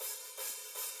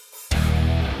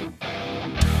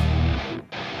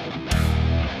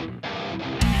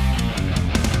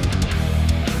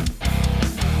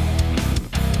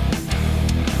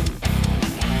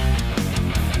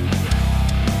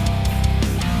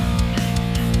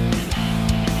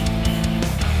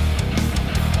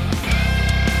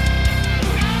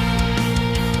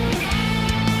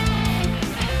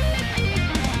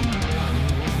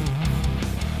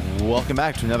Welcome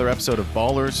back to another episode of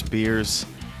Ballers, Beers,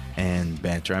 and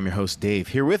Banter. I'm your host, Dave.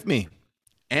 Here with me,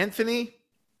 Anthony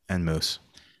and Moose.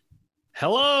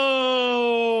 Hello!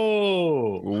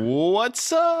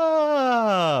 What's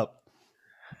up?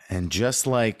 And just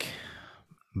like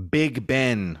Big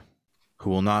Ben, who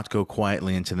will not go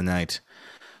quietly into the night,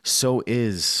 so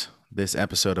is this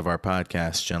episode of our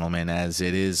podcast, gentlemen, as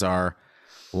it is our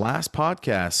last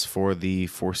podcast for the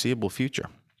foreseeable future.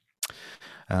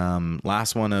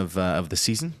 Last one of the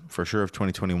season, for sure, of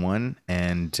 2021.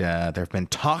 And there have been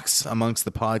talks amongst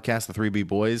the podcast, the 3B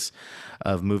Boys,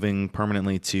 of moving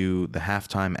permanently to the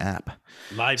Halftime app.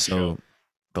 Show.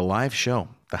 The live show,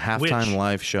 the Halftime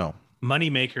live show.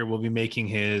 Moneymaker will be making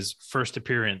his first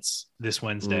appearance this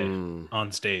Wednesday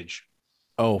on stage.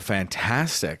 Oh,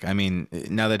 fantastic. I mean,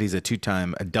 now that he's a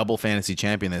double fantasy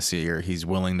champion this year, he's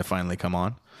willing to finally come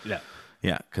on. Yeah.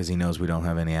 Yeah, because he knows we don't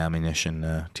have any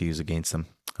ammunition to use against him.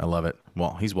 I love it.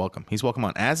 Well, he's welcome. He's welcome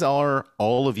on, as are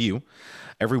all of you,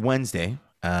 every Wednesday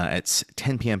at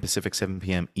 10 p.m. Pacific, 7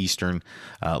 p.m. Eastern,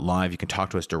 live. You can talk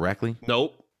to us directly.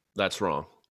 Nope, that's wrong.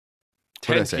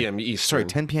 10 p.m. Eastern. Sorry,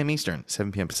 10 p.m. Eastern,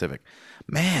 7 p.m. Pacific.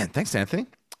 Man, thanks, Anthony.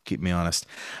 Keep me honest.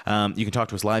 You can talk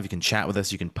to us live. You can chat with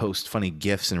us. You can post funny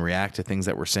GIFs and react to things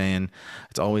that we're saying.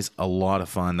 It's always a lot of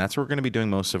fun. That's where we're going to be doing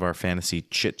most of our fantasy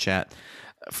chit-chat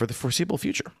for the foreseeable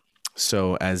future.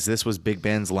 So as this was Big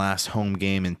Ben's last home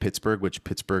game in Pittsburgh, which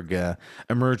Pittsburgh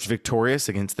emerged victorious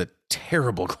against the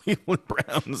terrible Cleveland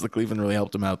Browns. The Cleveland really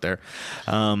helped him out there.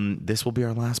 This will be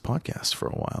our last podcast for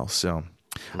a while. So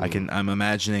I'm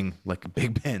imagining like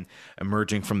Big Ben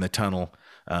emerging from the tunnel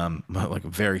like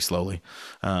very slowly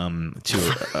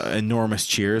to enormous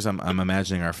cheers. I'm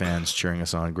imagining our fans cheering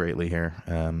us on greatly here.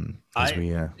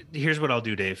 Here's what I'll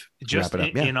do, Dave. Just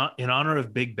in honor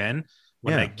of Big Ben,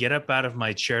 when I get up out of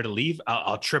my chair to leave,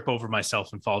 I'll trip over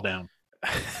myself and fall down.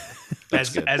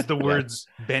 as the words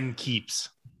Ben keeps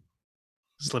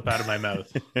slip out of my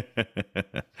mouth.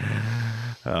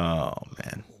 Oh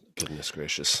man, goodness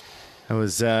gracious! It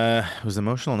was an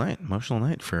emotional night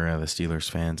for the Steelers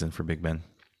fans and for Big Ben.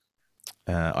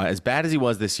 As bad as he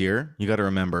was this year, you got to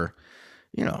remember,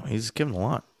 he's given a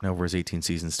lot over his 18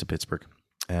 seasons to Pittsburgh,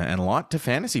 and a lot to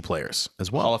fantasy players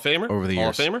as well. Hall of Famer over the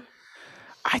years. Hall of Famer.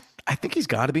 I think he's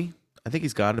got to be.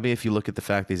 If you look at the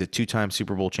fact that he's a 2-time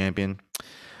Super Bowl champion,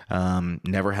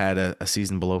 never had a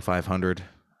season below 500.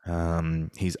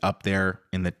 He's up there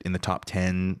in the top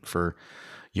 10 for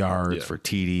yards, for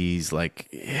TDs. I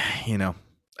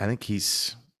think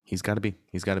he's got to be.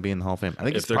 He's got to be in the Hall of Fame. I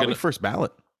think it's probably first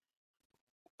ballot.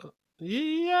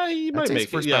 Yeah, he might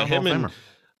make it. Yeah, him and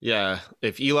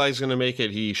if Eli's going to make it,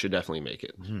 he should definitely make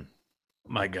it. Mm-hmm.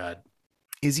 My God,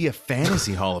 is he a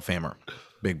fantasy Hall of Famer?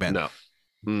 Big Ben? No.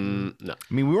 No.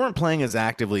 I mean, we weren't playing as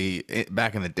actively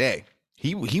back in the day.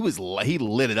 He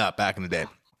lit it up back in the day.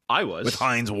 I was with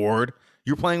Hines Ward.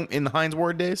 You were playing in the Hines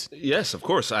Ward days? Yes, of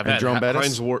course. I've had Jerome Bettis?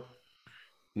 Hines Ward.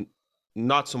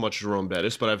 Not so much Jerome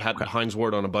Bettis, but I've had Hines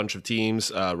Ward on a bunch of teams.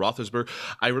 Roethlisberger.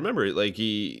 I remember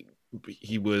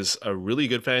he was a really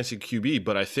good fantasy QB,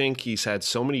 but I think he's had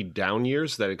so many down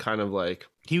years that it kind of like.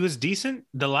 He was decent.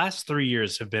 The last 3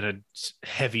 years have been a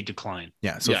heavy decline.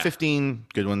 Yeah. So 15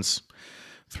 good ones,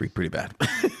 3 pretty bad.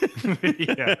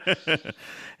 Yeah.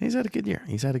 He's had a good year.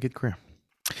 He's had a good career.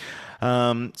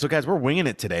 So guys, we're winging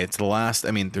it today. It's the last.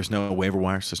 I mean, there's no waiver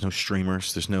wires. There's no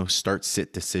streamers. There's no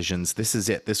start-sit decisions. This is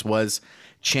it. This was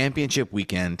championship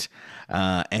weekend.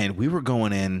 And we were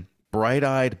going in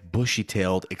bright-eyed,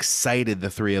 bushy-tailed, excited, the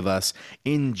three of us.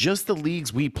 In just the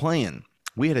leagues we play in,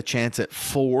 we had a chance at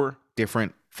 4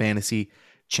 different fantasy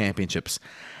championships.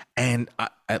 And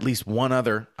at least one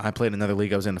other, I played another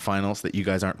league. I was in the finals that you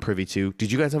guys aren't privy to.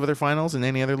 Did you guys have other finals in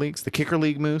any other leagues? The Kicker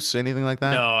League, Moose, anything like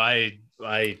that? No,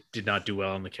 I did not do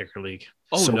well in the Kicker League.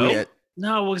 Oh, so no?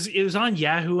 No, it was on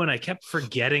Yahoo, and I kept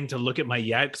forgetting to look at my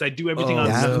Yahoo because I do everything on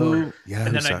Yahoo. Yahoo,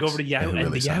 and then I go over to Yahoo,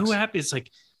 and the Yahoo app is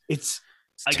like it's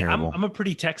like terrible. I'm a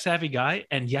pretty tech savvy guy,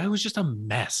 and Yahoo is just a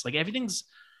mess. Like everything's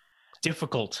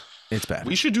difficult. It's bad.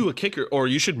 We should do a kicker, or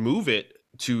you should move it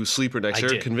to Sleeper next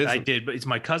year. I did, but it's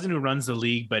my cousin who runs the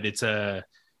league, but it's a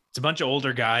bunch of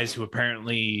older guys who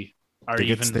apparently are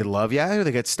they love Yahoo.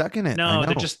 They get stuck in it. No,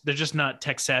 they're just not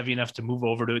tech savvy enough to move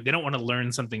over to it. They don't want to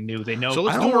learn something new. They know. So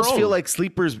I almost feel like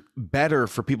Sleeper's better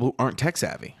for people who aren't tech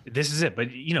savvy. This is it, but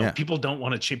people don't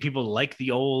want to change. People like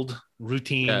the old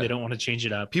routine. Yeah. They don't want to change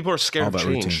it up. People are scared of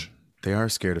change. Routine. They are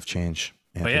scared of change.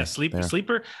 But yeah, Sleeper.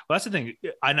 Well, that's the thing.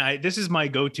 And this is my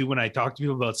go-to when I talk to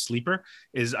people about Sleeper.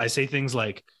 Is I say things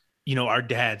like, our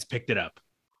dads picked it up.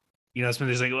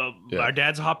 Somebody's like, well, our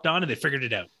dads hopped on and they figured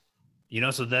it out.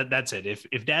 So that's it.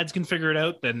 If dads can figure it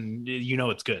out, then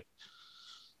it's good.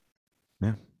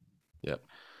 Yeah. Yep.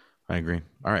 I agree.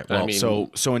 All right. Well,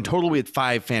 so in total, we had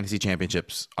 5 fantasy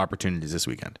championships opportunities this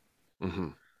weekend. Mm-hmm.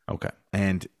 Okay.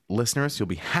 And listeners, you'll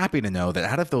be happy to know that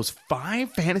out of those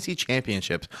 5 fantasy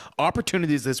championships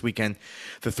opportunities this weekend,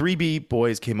 the 3B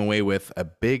boys came away with a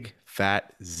big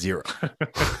fat 0.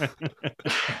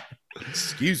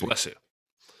 Excuse me. Bless you.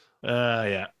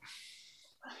 Yeah.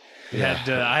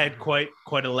 I had quite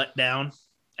a letdown,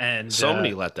 and so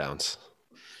many letdowns.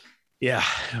 Yeah,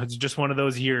 it was just one of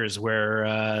those years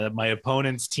where my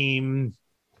opponent's team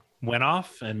went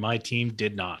off and my team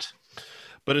did not.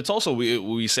 But it's also,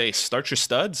 we say, start your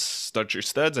studs. Start your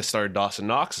studs. I started Dawson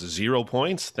Knox, 0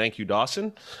 points. Thank you,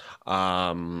 Dawson.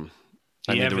 There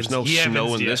was no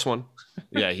snow in this one.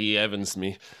 Yeah, he Evansed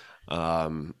me.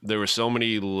 There were so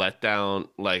many letdown,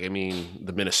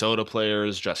 the Minnesota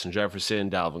players, Justin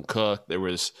Jefferson, Dalvin Cook. There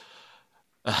was,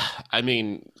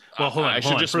 hold on. I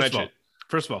should just mention.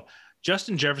 First of all,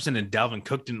 Justin Jefferson and Dalvin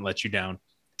Cook didn't let you down.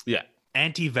 Yeah.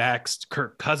 Anti-vaxxed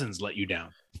Kirk Cousins let you down.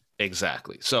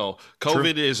 Exactly. So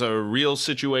COVID is a real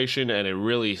situation, and it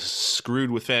really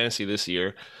screwed with fantasy this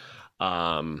year.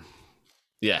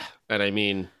 Yeah.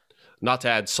 And not to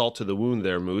add salt to the wound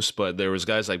there, Moose, but there was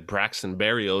guys like Braxton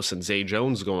Berrios and Zay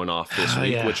Jones going off this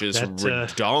week, which is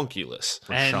redonkulous.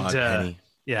 Rashad Penny.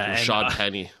 Yeah. Rashad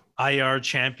Penny. IR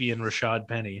champion Rashad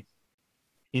Penny.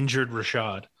 Injured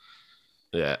Rashad.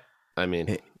 Yeah. I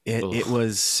think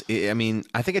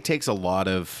it takes a lot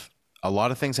of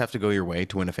things have to go your way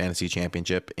to win a fantasy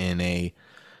championship in a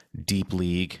deep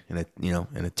league, in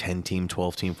a 10 team,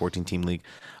 12 team, 14 team league.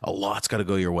 A lot's got to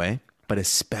go your way, but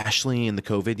especially in the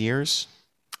COVID years,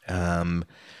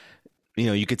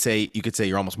 you could say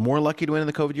you're almost more lucky to win in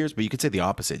the COVID years, but you could say the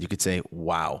opposite. You could say,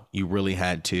 wow, you really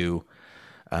had to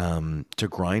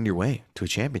grind your way to a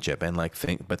championship, and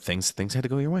things had to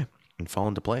go your way and fall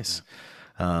into place. Yeah.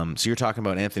 So you're talking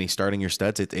about, Anthony, starting your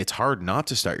studs. It's hard not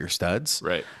to start your studs.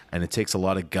 Right. And it takes a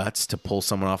lot of guts to pull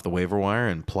someone off the waiver wire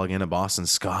and plug in a Boston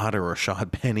Scott or a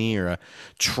Rashad Penny or a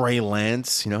Trey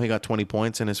Lance. He got 20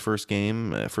 points in his first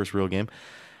real game.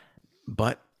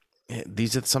 But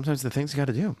these are sometimes the things you got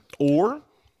to do. Or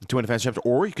to win a fantasy championship,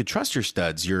 or you could trust your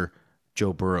studs, your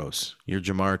Joe Burrows, your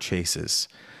Jamar Chases,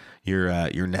 your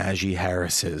Najee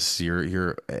Harrises,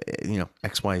 your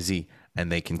XYZ. And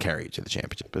they can carry you to the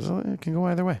championship. It can go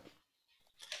either way.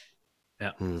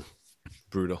 Yeah.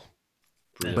 Brutal.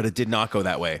 But it did not go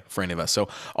that way for any of us. So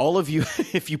all of you,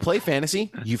 if you play fantasy,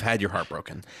 you've had your heart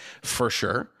broken for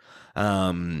sure.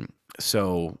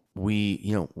 So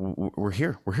we're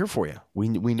here. We're here for you.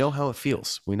 We know how it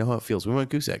feels. We went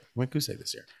goose egg.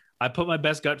 This year. I put my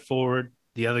best gut forward.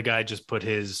 The other guy just put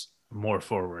his more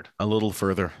forward. A little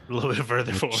further. A little bit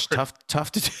further forward.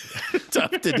 Tough to do.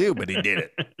 Tough to do, but he did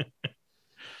it.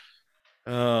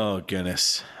 Oh,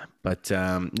 goodness. But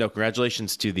no,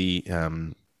 congratulations to the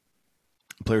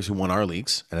players who won our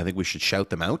leagues. And I think we should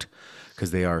shout them out because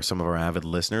they are some of our avid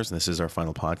listeners. And this is our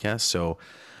final podcast. So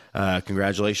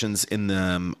congratulations in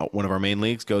one of our main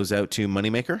leagues goes out to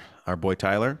Moneymaker, our boy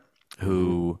Tyler,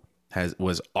 who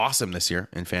was awesome this year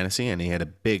in fantasy. And he had a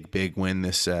big win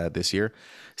this year.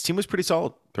 His team was pretty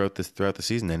solid throughout the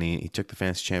season. And he took the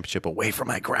fantasy championship away from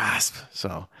my grasp.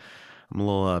 So I'm a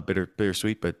little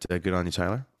bittersweet, but good on you,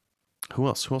 Tyler. Who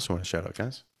else do you want to shout out,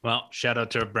 guys? Well, shout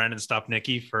out to Brandon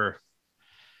Stopnicki for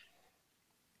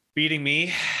beating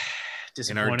me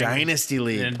in our Dynasty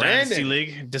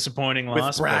League. Disappointing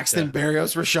loss. With Braxton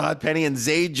Berrios, Rashad Penny, and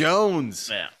Zay Jones.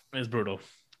 Yeah, it was brutal.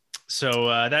 So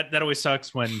that always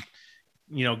sucks when,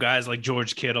 guys like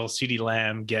George Kittle, CeeDee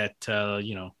Lamb get,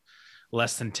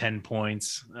 less than 10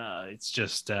 points. It's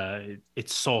just,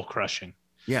 it's soul crushing.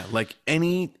 Yeah,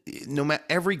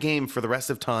 every game for the rest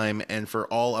of time and for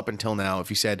all up until now, if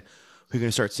you said, who are you going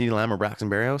to start, CeeDee Lamb or Braxton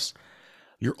Berrios?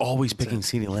 You're always picking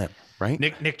CeeDee Lamb, right?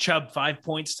 Nick Chubb, 5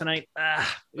 points tonight.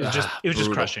 It was just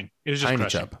crushing. It was just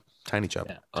crushing. Tiny Chubb.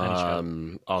 Yeah, tiny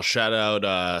Chubb. I'll shout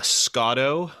out Scott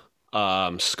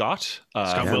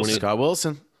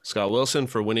Wilson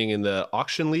for winning in the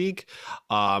auction league.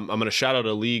 I'm going to shout out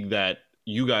a league that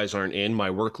you guys aren't in,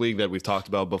 my work league that we've talked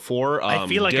about before. I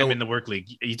feel like I'm in the work league.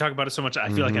 You talk about it so much, I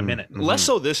feel like I'm in it. Less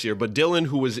so this year, but Dylan,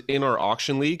 who was in our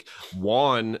auction league,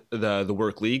 won the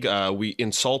work league. We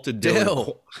insulted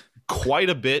Dylan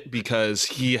quite a bit because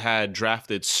he had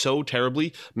drafted so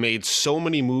terribly, made so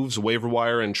many moves, waiver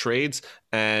wire and trades,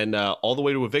 and all the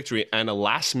way to a victory. And a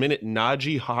last-minute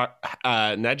Najee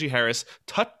Harris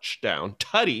touchdown,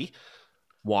 tutty,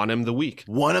 won him the week.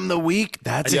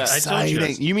 That's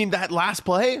exciting. You mean that last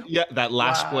play? Yeah, that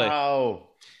last play. Wow.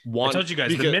 I told you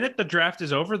guys, the minute the draft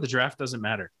is over, the draft doesn't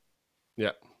matter.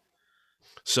 Yeah.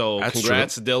 So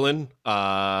congrats, Dylan.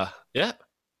 Yeah.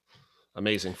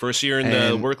 Amazing. First year in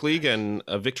the work league and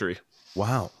a victory.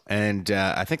 Wow. And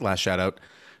I think last shout out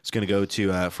is going to go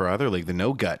to for our other league, the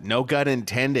No Gut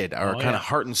Intended, our kind of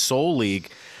heart and soul league,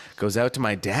 goes out to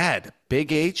my dad,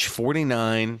 Big H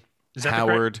 49.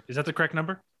 Howard. Is that the correct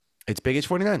number? It's Big H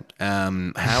 49.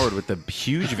 Howard with the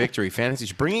huge victory,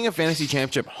 fantasy, bringing a fantasy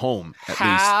championship home at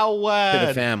least to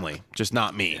the family, just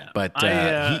not me. Yeah. But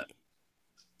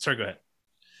sorry, go ahead.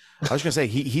 I was going to say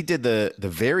he did the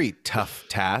very tough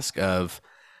task of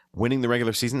winning the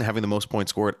regular season, having the most points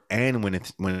scored, and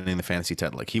winning the fantasy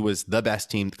title. Like, he was the best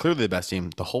team, clearly the best team,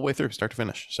 the whole way through, start to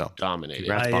finish. So dominated.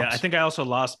 I think I also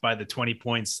lost by the 20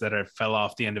 points that fell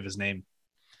off the end of his name.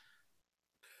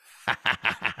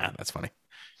 That's funny.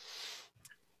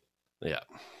 Yeah,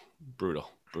 brutal.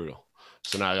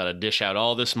 So now I got to dish out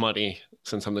all this money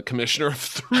since I'm the commissioner of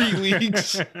 3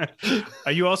 leagues.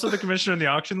 Are you also the commissioner in the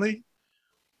auction league?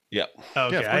 Yeah.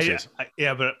 Okay.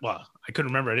 But I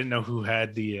couldn't remember. I didn't know who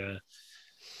had who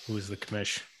was the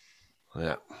commish.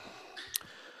 Yeah.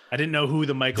 I didn't know who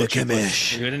the Michael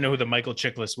Chiklis. I didn't know who the Michael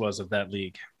Chiklis was of that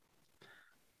league.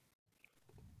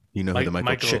 You know who the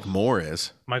Michael Chickmore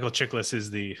is. Michael Chiklis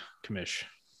is the commish.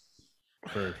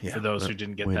 For those who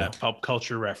didn't get that pop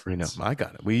culture reference. We know. I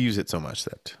got it. We use it so much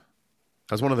that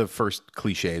was one of the first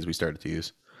cliches we started to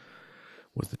use.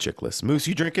 Was the Chickless. Moose,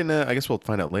 you drinking? I guess we'll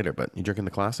find out later. But you drinking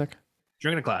the classic?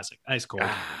 Drinking a classic, ice cold.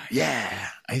 Yeah,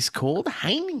 ice cold,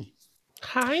 Heine.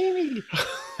 All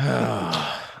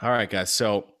right, guys.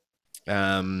 So,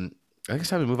 I guess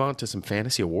time to move on to some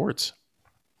fantasy awards.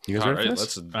 You guys ready for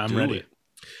this? I'm ready.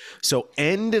 So,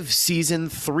 end of season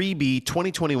 3B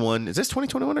 2021. Is this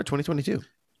 2021 or 2022?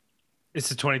 It's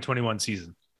the 2021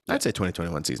 season. I'd say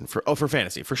 2021 season for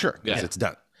fantasy for sure because it's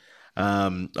done.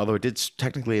 Although it did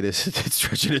technically it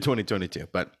stretch into 2022,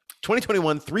 but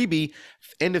 2021 3B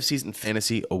end of season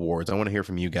fantasy awards. I want to hear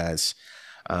from you guys.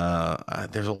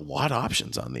 There's a lot of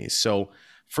options on these. So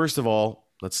first of all,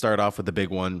 let's start off with the big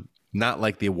one. Not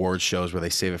like the awards shows where they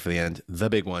save it for the end. The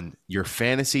big one, your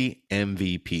fantasy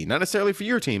MVP. Not necessarily for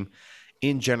your team.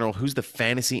 In general, who's the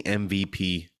fantasy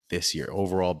MVP this year?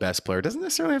 Overall best player. Doesn't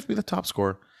necessarily have to be the top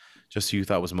scorer. Just who you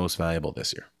thought was most valuable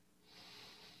this year.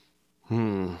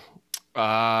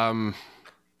 I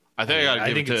think I got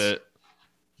to give it to...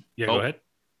 Yeah, go ahead.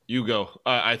 You go.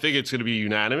 I think it's going to be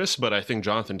unanimous, but I think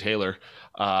Jonathan Taylor...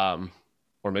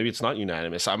 or maybe it's not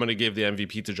unanimous. I'm going to give the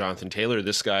MVP to Jonathan Taylor.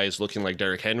 This guy is looking like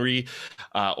Derrick Henry,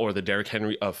 or the Derrick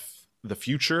Henry of the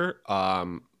future.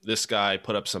 This guy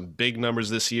put up some big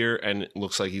numbers this year, and it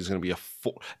looks like he's going to be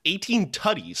 18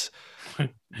 tutties,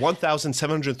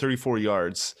 1,734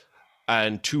 yards,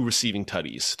 and 2 receiving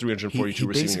tutties, 342 receiving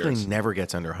yards. He basically never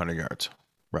gets under 100 yards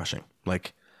rushing.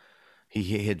 Like, he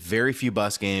hit very few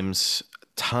bust games,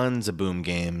 tons of boom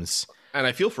games. And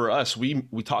I feel for us, we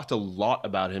talked a lot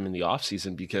about him in the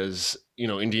offseason because,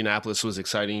 Indianapolis was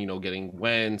exciting, getting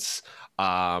Wentz.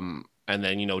 And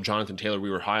then, Jonathan Taylor, we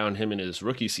were high on him in his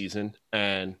rookie season.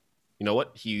 And you know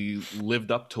what? He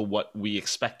lived up to what we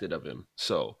expected of him.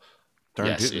 So,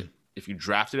 if you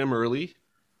drafted him early,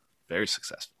 very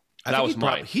successful. That was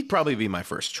mine. He'd probably be my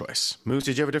first choice. Moose,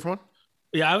 did you have a different one?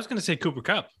 Yeah, I was going to say Cooper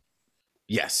Kupp.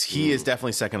 Yes, he is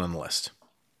definitely second on the list,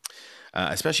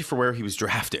 especially for where he was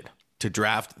drafted. To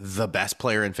draft the best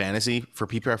player in fantasy for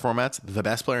PPR formats, the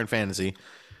best player in fantasy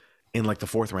in like the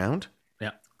 4th round.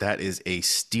 Yeah. That is a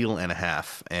steal and a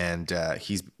half. And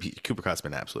Cooper Kupp's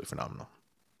been absolutely phenomenal.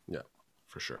 Yeah,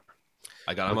 for sure.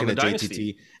 I got him on the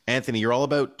dynasty. JTT. Anthony, you're all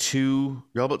about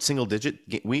single digit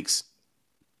weeks.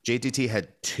 JTT had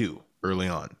 2 early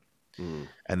on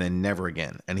and then never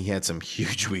again. And he had some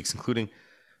huge weeks, including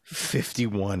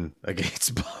 51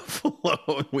 against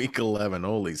Buffalo in week 11.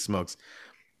 Holy smokes.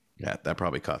 Yeah, that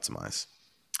probably caught some eyes.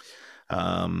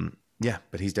 Yeah,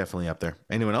 but he's definitely up there.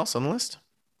 Anyone else on the list?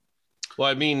 Well,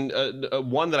 I mean,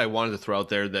 one that I wanted to throw out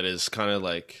there that is kind of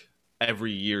like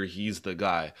every year he's the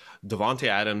guy. Davante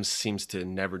Adams seems to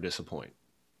never disappoint.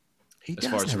 He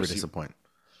does never disappoint.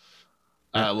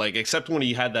 Except when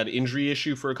he had that injury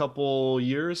issue for a couple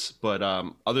years. But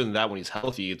other than that, when he's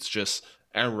healthy, it's just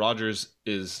Aaron Rodgers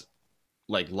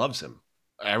loves him.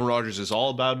 Aaron Rodgers is all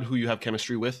about who you have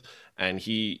chemistry with, and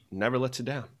he never lets it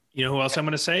down. You know who else I'm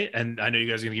going to say? And I know you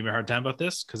guys are going to give me a hard time about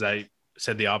this because I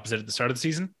said the opposite at the start of the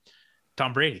season.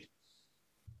 Tom Brady.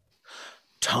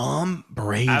 Tom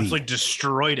Brady. Absolutely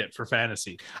destroyed it for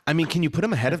fantasy. I mean, can you put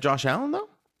him ahead of Josh Allen, though?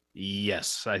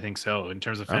 Yes, I think so. In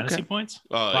terms of fantasy points?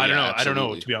 I don't know. Absolutely. I don't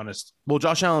know, to be honest. Well,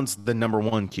 Josh Allen's the number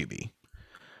 1 QB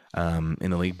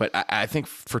in the league. But I think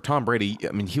for Tom Brady,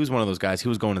 I mean, he was one of those guys. He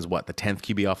was going as the 10th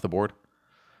QB off the board.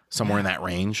 somewhere in that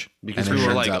range. Because we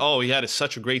were like, oh, he had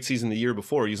such a great season the year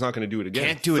before. He's not going to do it again.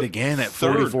 Can't do it again at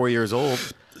 44 years old.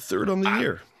 Third on the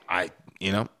year. I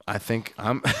think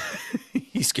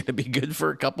he's going to be good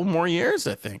for a couple more years,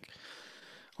 I think.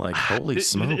 Like, holy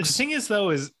smokes. The thing is,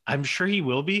 though, I'm sure he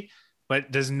will be,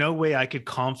 but there's no way I could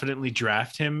confidently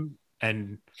draft him.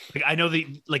 And like, I know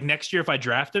next year, if I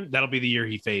draft him, that'll be the year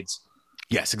he fades.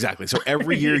 Yes, exactly. So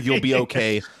every year you'll be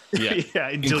okay. Yeah,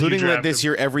 including like this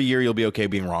year, every year you'll be okay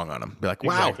being wrong on him. Be like,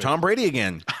 wow, exactly. Tom Brady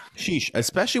again. Sheesh.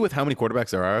 Especially with how many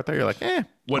quarterbacks there are out there. You're like,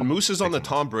 When Moose is on the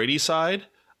Tom Brady side,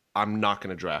 I'm not going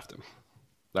to draft him.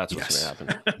 That's what's going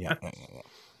to happen. Yeah.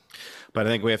 But I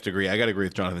think we have to agree. I got to agree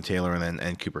with Jonathan Taylor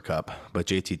and Cooper Kupp. But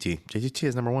JTT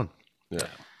is number one. Yeah.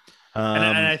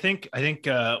 And I think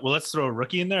let's throw a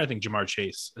rookie in there. I think Ja'Marr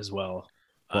Chase as well.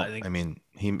 Well,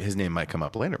 his name might come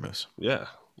up later, Moose. Yeah,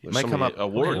 it might come up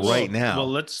right now. Well,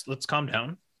 let's calm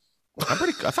down. I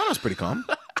thought I was pretty calm.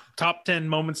 Top 10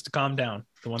 moments to calm down.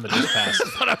 The one that just passed. I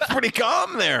thought I was pretty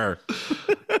calm there.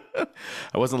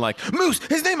 I wasn't like, Moose,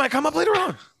 his name might come up later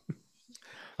on.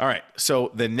 All right. So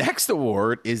the next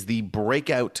award is the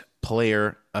Breakout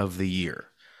Player of the Year.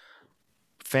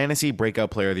 Fantasy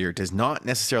Breakout Player of the Year does not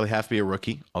necessarily have to be a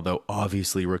rookie, although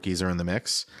obviously rookies are in the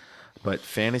mix. But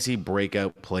Fantasy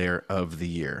Breakout Player of the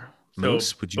Year.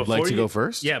 Moose, would you like to go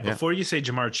first? Yeah, before you say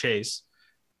Ja'Marr Chase,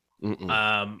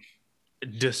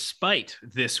 despite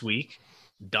this week,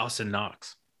 Dawson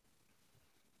Knox.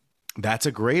 That's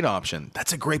a great option.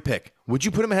 That's a great pick. Would you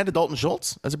put him ahead of Dalton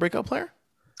Schultz as a breakout player?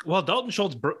 Well, Dalton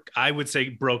Schultz, I would say,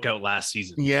 broke out last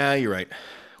season. Yeah, you're right.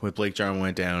 With Blake Jarwin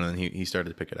went down and he started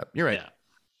to pick it up. You're right. Yeah.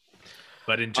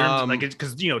 But in terms of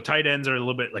because tight ends are a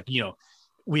little bit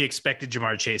we expected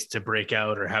Ja'Marr Chase to break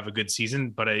out or have a good season,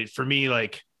 but for me,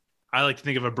 I like to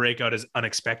think of a breakout as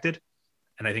unexpected,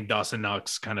 and I think Dawson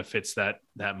Knox kind of fits that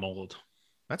mold.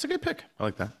 That's a good pick. I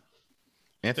like that.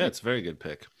 Anthony? Yeah, it's a very good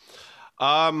pick.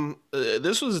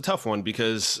 This was a tough one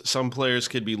because some players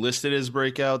could be listed as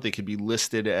breakout. They could be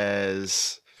listed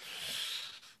as,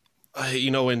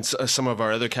 in some of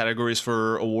our other categories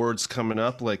for awards coming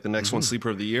up, like the next one,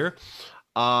 Sleeper of the Year.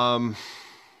 I'm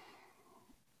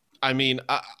going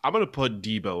to put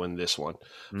Debo in this one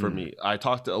for me. I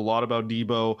talked a lot about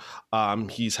Debo.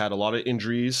 He's had a lot of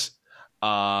injuries.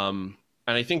 And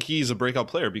I think he's a breakout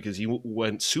player because he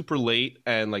went super late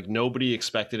and nobody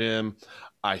expected him,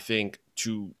 I think,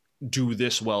 to do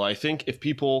this well. I think if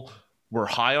people were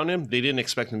high on him, they didn't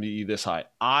expect him to be this high.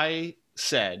 I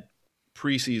said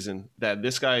preseason that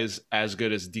this guy is as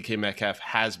good as DK Metcalf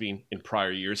has been in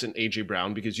prior years, and AJ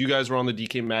Brown, because you guys were on the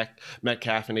DK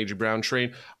Metcalf and AJ Brown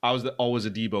train. I was always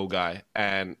a Debo guy,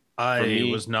 and I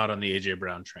was not on the AJ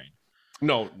Brown train.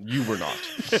 No, you were not.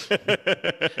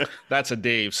 That's a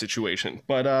Dave situation.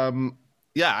 But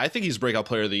I think he's breakout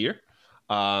player of the year.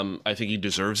 I think he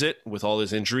deserves it with all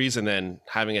his injuries and then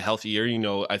having a healthy year.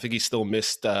 I think he still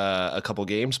missed a couple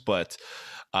games, but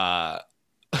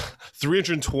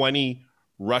 320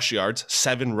 rush yards,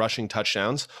 7 rushing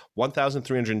touchdowns,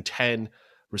 1,310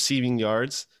 receiving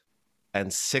yards,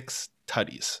 and 6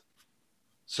 tutties.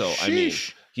 So,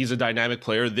 Sheesh. He's a dynamic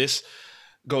player. This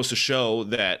goes to show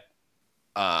that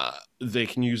they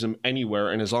can use him anywhere,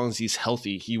 and as long as he's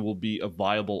healthy, he will be a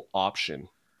viable option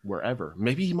wherever.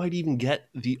 Maybe he might even get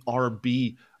the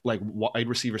RB, wide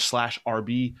receiver /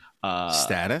 RB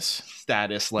status,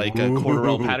 like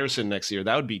Cordarrelle Patterson next year.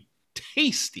 That would be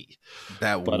tasty.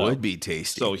 That would be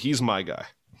tasty. So he's my guy.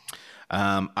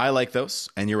 I like those,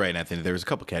 and you're right, Anthony. There's a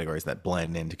couple categories that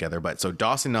blend in together, but so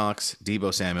Dawson Knox,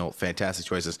 Debo Samuel, fantastic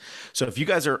choices. So if you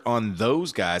guys are on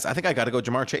those guys, I think I got to go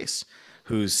Ja'Marr Chase,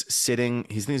 who's sitting.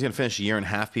 He's going to finish a year and a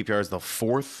half PPR as the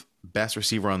 4th best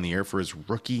receiver on the year for his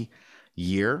rookie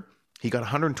year. He got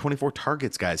 124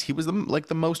 targets, guys. He was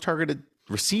the most targeted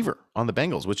receiver on the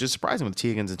Bengals, which is surprising with T.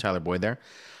 Higgins and Tyler Boyd there.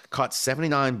 Caught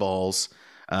 79 balls.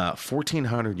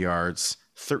 1,400 yards,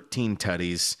 13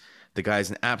 tutties. The guy's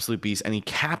an absolute beast, and he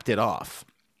capped it off.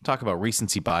 Talk about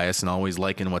recency bias and always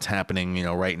liking what's happening,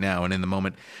 right now and in the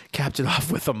moment. Capped it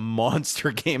off with a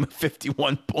monster game of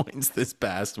 51 points this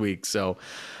past week. So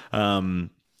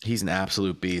he's an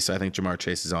absolute beast. I think Ja'Marr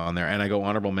Chase is on there, and I go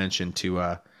honorable mention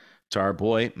to our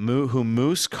boy who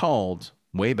Moose called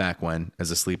way back when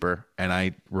as a sleeper, and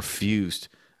I refused.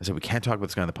 I said we can't talk about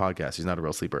this guy on the podcast. He's not a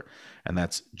real sleeper, and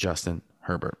that's Justin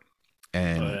Herbert.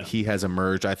 And he has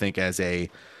emerged, I think, as he's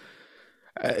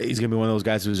going to be one of those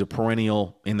guys who's a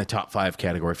perennial in the top 5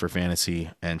 category for fantasy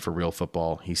and for real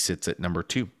football. He sits at number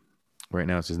 2 right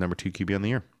now. It's his number 2 QB on the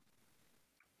year.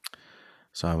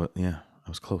 So I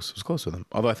was close. I was close with him.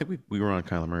 Although I think we were on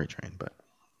Kyler Murray train, but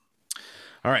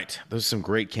all right. Those are some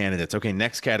great candidates. Okay.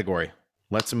 Next category.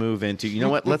 let's move into, you know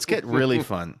what? Let's get really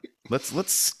fun.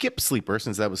 Let's skip sleeper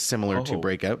since that was similar to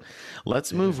breakout.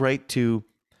 Let's move right to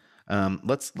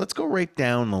let's go right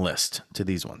down the list to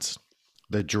these ones.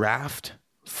 The draft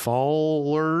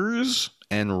fallers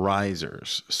and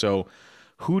risers. So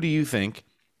who do you think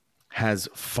has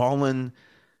fallen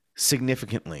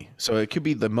significantly? So it could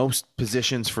be the most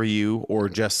positions for you or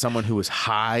just someone who is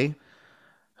high.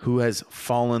 Who has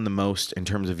fallen the most in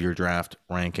terms of your draft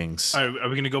rankings? Are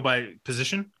we going to go by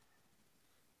position?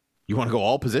 You want to go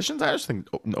all positions? I just think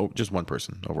just one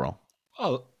person overall.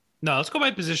 Oh, no, let's go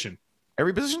by position.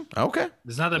 Every position? Okay.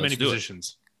 There's not that many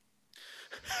positions.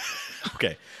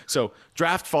 Okay. So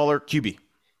draft faller QB.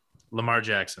 Lamar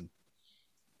Jackson.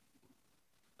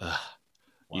 Wow.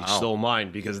 You stole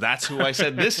mine because that's who I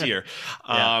said this year.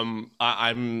 I'm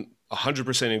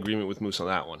 100% in agreement with Moose on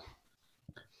that one.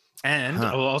 And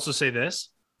I will also say this: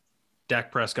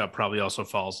 Dak Prescott probably also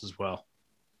falls as well.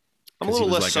 I'm a little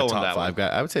less like so on that one.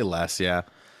 I would say less, yeah.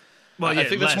 Well, yeah, I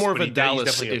think that's more of a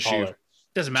Dallas issue.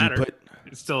 Doesn't matter.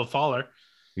 It's still a faller.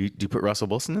 Do you put Russell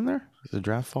Wilson in there as a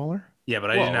draft faller? Yeah,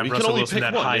 but I didn't have Russell Wilson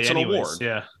that high anyways.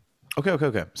 Yeah.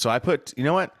 Okay. So I put, you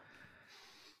know what?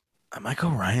 I might go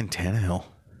Ryan Tannehill.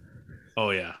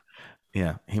 Oh, yeah.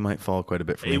 Yeah, he might fall quite a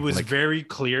bit for me. It was very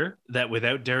clear that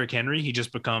without Derrick Henry, he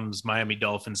just becomes Miami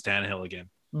Dolphins Tannehill again.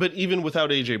 But even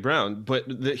without A.J. Brown. But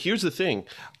here's the thing.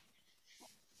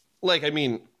 Like, I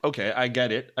mean, okay, I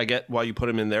get it. I get why you put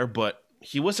him in there, but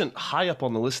he wasn't high up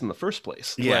on the list in the first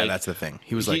place. Yeah, like, that's the thing.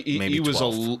 He was like maybe 12th. He was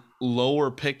a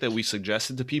lower pick that we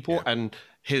suggested to people, and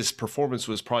his performance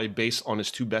was probably based on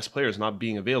his two best players not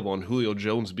being available and Julio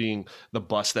Jones being the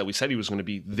bust that we said he was going to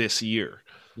be this year.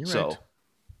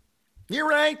 You're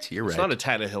right. It's not a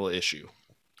Tannehill issue.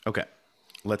 Okay.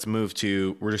 Let's move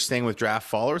to, we're just staying with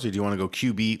draft fallers, or do you want to go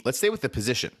QB? Let's stay with the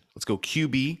position. Let's go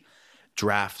QB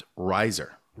draft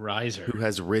riser. Who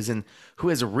has risen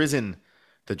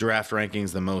the draft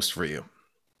rankings the most for you?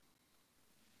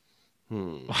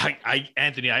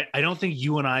 Anthony, I don't think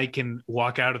you and I can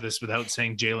walk out of this without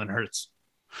saying Jalen Hurts.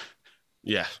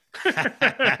 Yeah.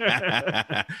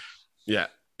 Yeah.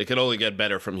 It can only get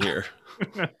better from here.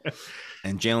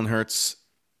 And Jalen Hurts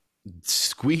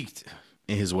squeaked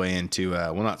his way into,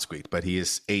 not squeaked, but he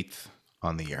is 8th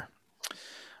on the year.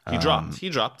 He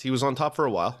dropped. He was on top for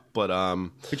a while, but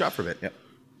he dropped for a bit. Yep.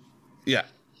 Yeah.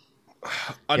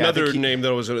 Another name that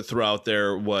I was going to throw out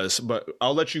there was, but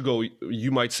I'll let you go. You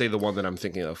might say the one that I'm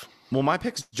thinking of. Well, my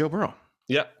pick's Joe Burrow.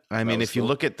 Yeah. I mean, if you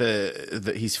look at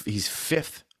he's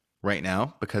 5th right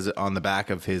now because on the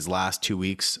back of his last 2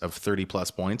 weeks of 30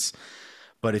 plus points.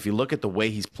 But if you look at the way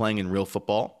he's playing in real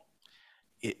football,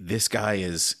 this guy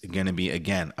is going to be,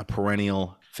 again, a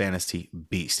perennial fantasy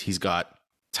beast. He's got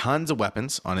tons of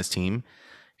weapons on his team.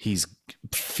 He's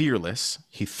fearless.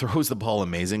 He throws the ball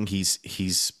amazing.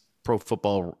 He's Pro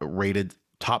Football rated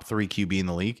top 3 QB in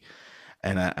the league.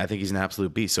 And I think he's an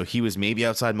absolute beast. So he was maybe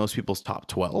outside most people's top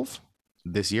 12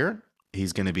 this year.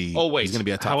 He's going to be, he's going to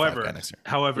be a top 5 guy next year.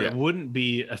 However, it wouldn't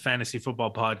be a fantasy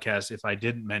football podcast if I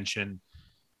didn't mention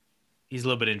he's a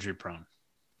little bit injury prone.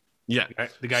 Yeah.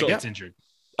 The guy gets injured.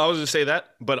 I was going to say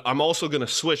that, but I'm also going to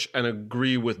switch and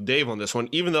agree with Dave on this one,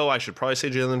 even though I should probably say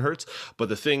Jalen Hurts. But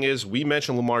the thing is, we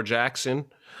mentioned Lamar Jackson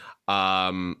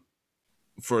for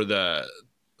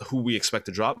who we expect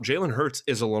to drop. Jalen Hurts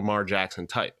is a Lamar Jackson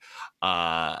type.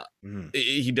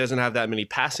 He doesn't have that many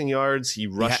passing yards. He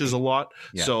rushes a lot.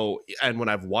 Yeah. So, and when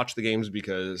I've watched the games,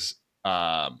 because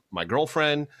my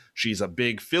girlfriend, she's a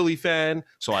big Philly fan,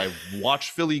 so I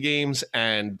watch Philly games,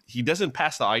 and he doesn't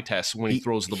pass the eye test when he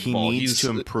throws the ball. He needs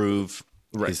to improve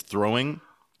his throwing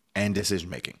and decision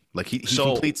making. Like he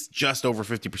completes just over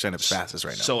 50% of his passes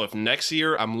right now. So if next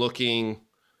year I'm looking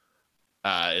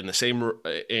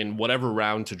in whatever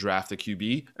round to draft the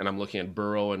QB, and I'm looking at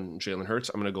Burrow and Jalen Hurts,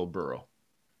 I'm going to go Burrow.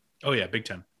 Oh yeah, big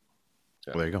time.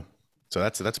 Yeah. Well, there you go. So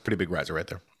that's a pretty big riser right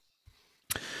there.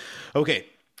 Okay.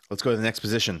 Let's go to the next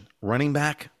position. Running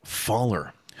back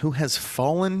faller. Who has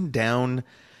fallen down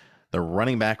the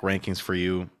running back rankings for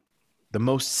you the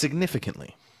most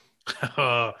significantly?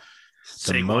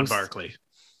 Saquon Barkley.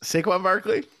 Saquon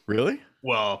Barkley? Really?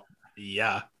 Well,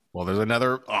 yeah. Well, there's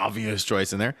another obvious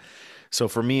choice in there. So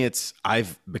for me,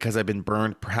 because I've been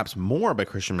burned perhaps more by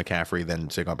Christian McCaffrey than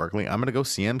Saquon Barkley, I'm going to go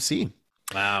CMC.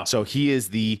 Wow. So he is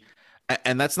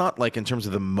and that's not like in terms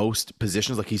of the most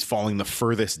positions, like he's falling the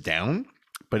furthest down.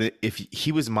 But if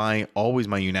he was always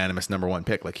my unanimous number one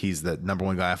pick, like he's the number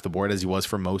one guy off the board as he was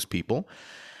for most people.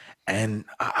 And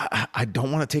I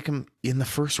don't want to take him in the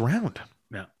first round.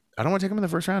 Yeah. I don't want to take him in the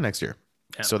first round next year.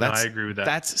 Yeah, so I agree with that.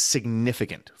 That's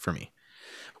significant for me.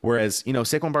 Whereas,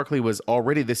 Saquon Barkley was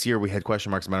already this year, we had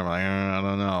question marks about him. Like, I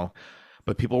don't know.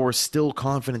 but people were still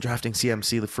confident drafting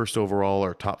CMC the first overall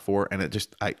or top 4, and it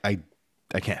just I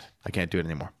can't do it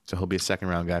anymore. So he'll be a second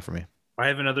round guy for me. I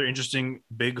have another interesting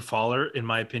big faller in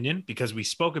my opinion, because we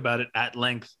spoke about it at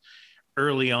length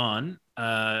early on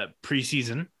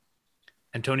preseason.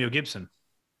 Antonio Gibson.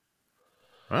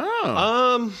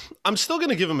 Oh. I'm still going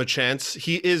to give him a chance.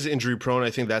 He is injury prone. I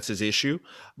think that's his issue.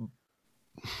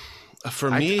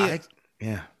 For me,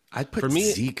 I'd put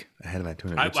Zeke ahead of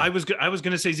Antonio Gibson. I was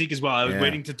going to say Zeke as well. I was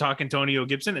waiting to talk Antonio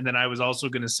Gibson, and then I was also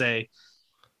going to say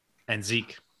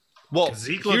Zeke. Well,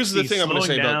 here's the thing I'm going to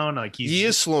say about he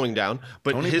is slowing down,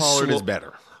 but Tony Pollard is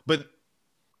better. But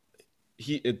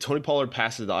Tony Pollard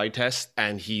passes the eye test,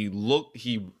 and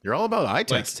You're all about eye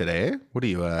tests today. What are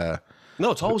you?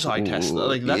 No, it's always eye test.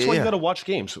 Like that's why you got to watch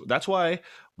games. That's why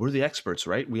we're the experts,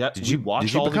 right? Did you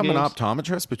become an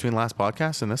optometrist between last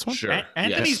podcast and this one? Sure.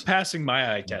 Anthony's passing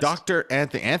my eye test. Dr.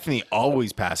 Anthony. Anthony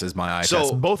always passes my eye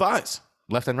test. Both eyes,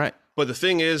 left and right. But the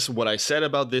thing is, what I said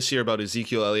about this year about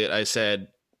Ezekiel Elliott, I said,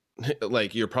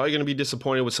 like, you're probably going to be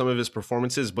disappointed with some of his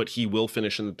performances, but he will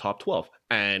finish in the top 12.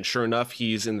 And sure enough,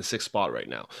 he's in the 6th spot right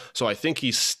now. So I think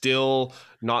he's still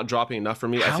not dropping enough for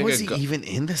me. How I think is he even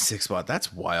in the 6th spot?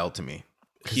 That's wild to me.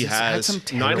 He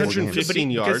has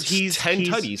 915 yards, 10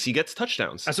 tutties. He gets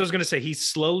touchdowns. That's what I was going to say. He's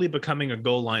slowly becoming a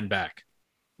goal line back.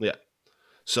 Yeah.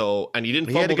 So, and he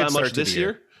didn't fumble that much this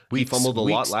year. He fumbled a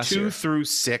lot last year. 2 through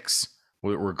 6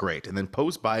 were great. And then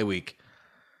post bye week.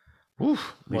 Well,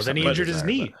 then he injured his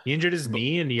knee. He injured his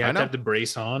knee, and he had to have the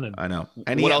brace on. And I know.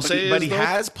 And he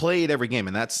has played every game,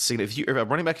 and that's if you're a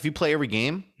running back. If you play every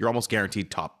game, you're almost guaranteed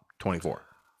top 24.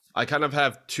 I kind of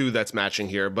have 2 that's matching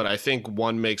here, but I think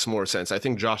one makes more sense. I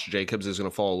think Josh Jacobs is going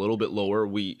to fall a little bit lower.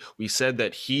 We said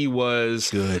that he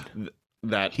was good.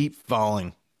 That keep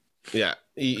falling. Yeah,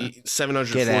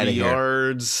 740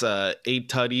 yards, 8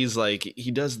 tutties. Like he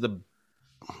does the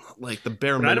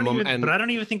bare minimum. But I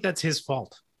don't even think that's his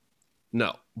fault.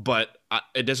 No, but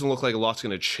it doesn't look like a lot's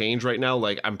going to change right now.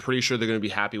 Like, I'm pretty sure they're going to be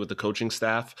happy with the coaching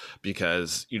staff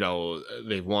because,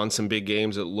 they've won some big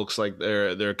games. It looks like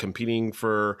they're competing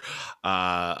for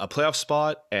a playoff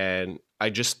spot, and I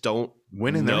just don't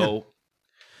know.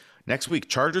 Next week,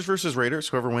 Chargers versus Raiders.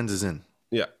 Whoever wins is in.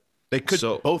 Yeah. They could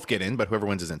both get in, but whoever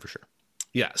wins is in for sure.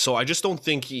 Yeah, so I just don't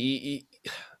think he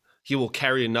will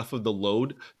carry enough of the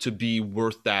load to be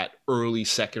worth that early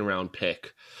second-round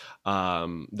pick.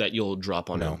 That you'll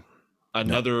drop on him.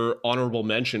 Another honorable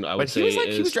mention, I would say,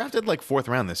 he was drafted like 4th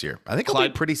round this year. I think he'll be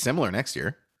pretty similar next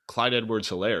year. Clyde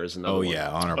Edwards-Helaire is another one.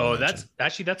 Yeah, honorable mention.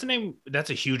 That's a name.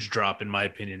 That's a huge drop in my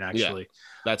opinion. Actually,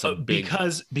 that's a big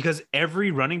because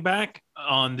every running back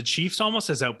on the Chiefs almost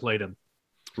has outplayed him.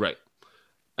 Right,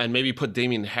 and maybe put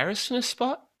Damian Harris in his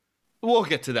spot. We'll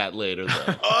get to that later,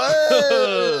 though.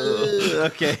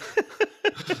 Okay.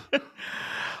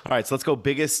 All right, so let's go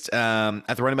biggest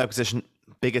at the running back position,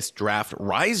 biggest draft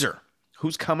riser.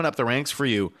 Who's coming up the ranks for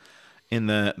you in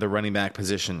the running back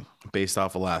position based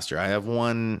off of last year? I have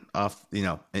one off,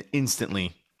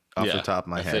 instantly off the top of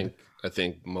my head. I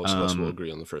think most of us will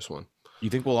agree on the first one. You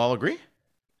think we'll all agree?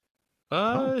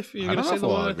 If you're going to say the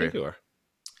one, I think you are.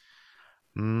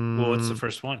 Well, what's the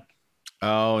first one?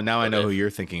 Oh, now I know who you're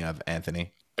thinking of,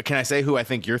 Anthony. Can I say who I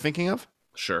think you're thinking of?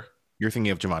 Sure. You're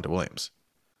thinking of Javonte Williams.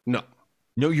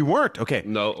 No, you weren't. Okay.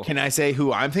 No. Can I say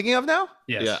who I'm thinking of now?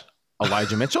 Yes. Yeah.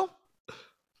 Elijah Mitchell?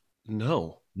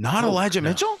 No. Not Elijah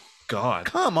Mitchell? God.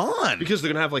 Come on. Because they're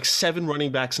going to have like 7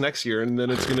 running backs next year, and then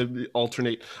it's going to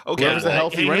alternate. Okay. Whoever's a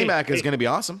healthy running back is going to be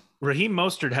awesome. Raheem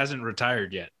Mostert hasn't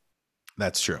retired yet.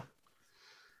 That's true.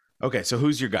 Okay, so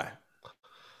who's your guy?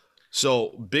 So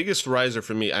biggest riser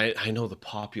for me, I know the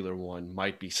popular one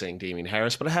might be saying Damian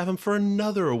Harris, but I have him for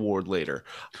another award later.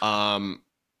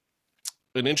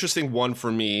 An interesting one for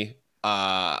me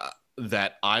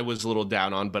that I was a little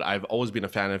down on, but I've always been a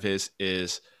fan of his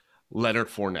is Leonard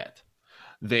Fournette.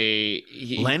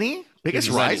 Lenny? Biggest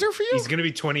riser for you? He's going to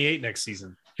be 28 next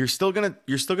season. You're still gonna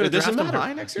draft him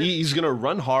high next year? He's gonna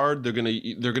run hard. They're gonna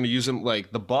use him.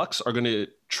 Like the Bucs are gonna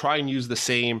try and use the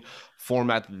same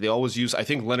format that they always use. I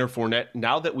think Leonard Fournette,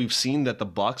 now that we've seen that the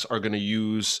Bucs are gonna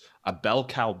use a bell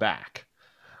cow back.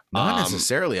 Not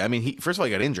necessarily. I mean, he hold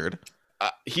got injured.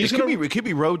 It could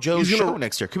be Rojo's show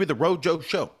next year. It could be the Rojo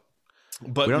show.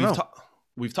 But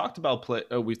we've talked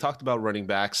about running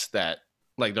backs that,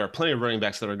 like, there are plenty of running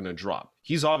backs that are going to drop.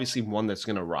 He's obviously one that's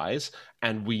going to rise,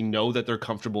 and we know that they're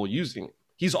comfortable using.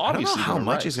 He's obviously how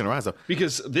much he's going to rise though,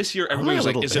 because this year everybody was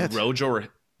like, "Is it Rojo or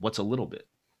what's a little bit?"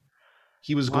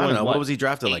 He was going. What was he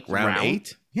drafted? Like round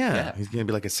 8? Yeah, he's going to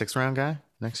be like a 6th round guy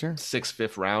next year. 6th,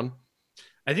 5th round.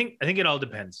 I think it all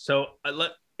depends. So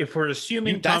if we're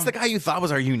assuming that's the guy you thought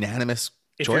was our unanimous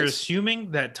if you're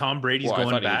assuming that Tom Brady's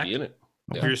going back,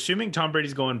 if you're assuming Tom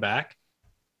Brady's going back,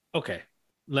 okay,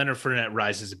 Leonard Fournette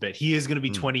rises a bit. He is going to be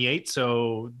 28,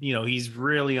 so he's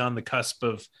really on the cusp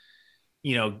of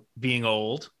being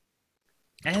old.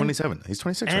 And 27. He's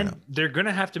 26 right now. They're going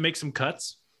to have to make some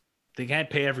cuts. They can't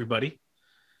pay everybody.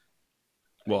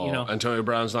 Well, Antonio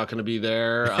Brown's not going to be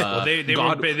there. Well, they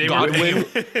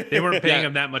weren't paying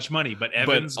him that much money. But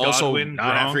Evans, but also, Godwin,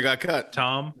 not after he got cut.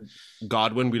 Tom,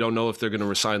 Godwin, we don't know if they're going to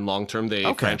resign long term.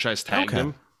 They franchise tagged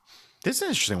him. This is an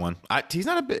interesting one. He's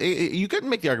not you couldn't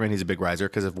make the argument he's a big riser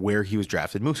because of where he was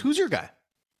drafted. Moose, who's your guy?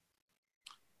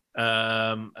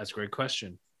 That's a great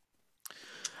question.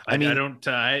 I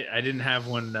didn't have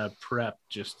one prepped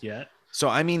just yet. So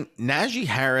Najee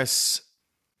Harris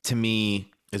to me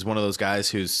is one of those guys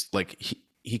who's like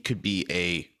he could be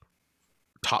a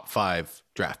top 5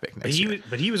 draft pick next year.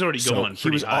 But he was already going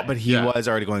pretty high. But he was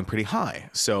already going pretty high.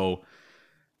 So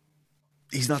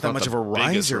he's not that much of a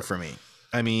riser for me.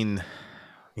 Javonte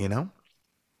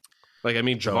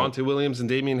Williams and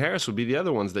Damian Harris would be the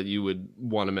other ones that you would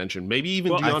want to mention. Maybe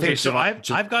even Deontay. So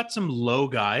I've got some low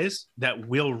guys that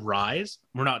will rise.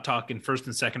 We're not talking first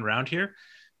and second round here,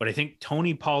 but I think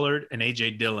Tony Pollard and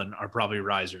AJ Dillon are probably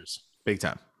risers. Big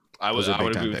time. I would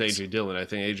agree with AJ Dillon. I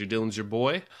think AJ Dillon's your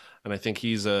boy, and I think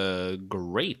he's a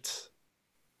great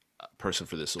person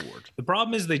for this award. The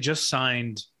problem is they just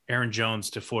signed Aaron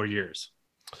Jones to 4 years.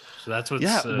 So that's what's...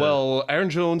 well, Aaron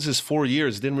Jones' 4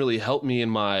 years didn't really help me in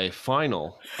my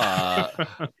final.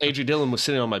 AJ Dillon was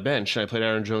sitting on my bench, and I played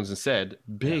Aaron Jones instead.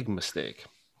 Big mistake.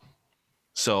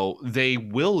 So they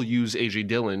will use AJ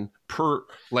Dillon for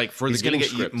he's going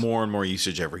to get more and more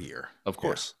usage every year. Of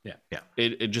course. Yeah.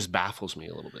 It just baffles me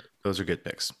a little bit. Those are good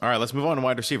picks. All right, let's move on to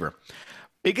wide receiver.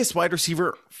 Biggest wide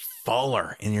receiver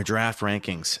faller in your draft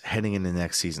rankings heading into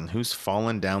next season. Who's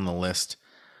fallen down the list?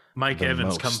 Mike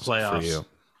Evans come playoffs. For you.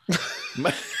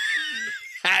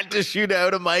 Had to shoot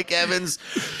out a Mike Evans.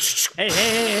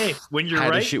 Hey. When you're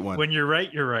right,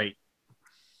 you're right.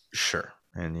 Sure.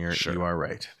 And you are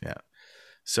right. Yeah.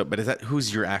 So, but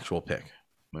who's your actual pick,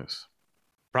 Moose?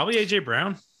 Probably AJ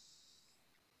Brown.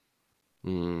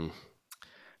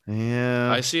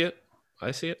 Yeah. I see it.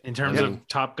 In terms of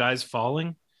top guys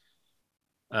falling.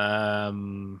 Yeah,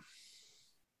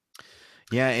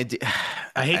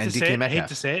 I hate to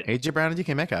say it. AJ Brown and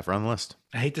DK Metcalf are on the list.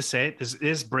 I hate to say it.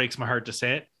 This breaks my heart to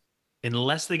say it.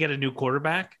 Unless they get a new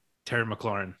quarterback, Terry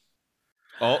McLaurin.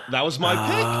 Oh, that was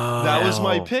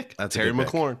my pick. That's Terry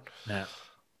McLaurin. Yeah.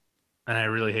 And I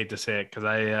really hate to say it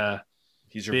because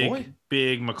he's your boy.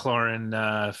 Big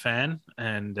McLaurin fan,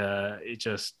 and it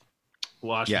just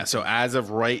washed. Yeah. So as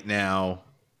of right now,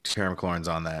 Terry McLaurin's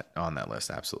on that list,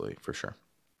 absolutely for sure.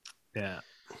 Yeah.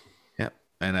 Yeah,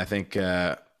 and I think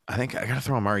I got to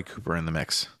throw Amari Cooper in the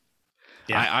mix.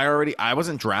 Yeah. I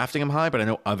wasn't drafting him high, but I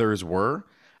know others were,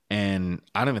 and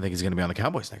I don't even think he's going to be on the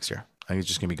Cowboys next year. I think he's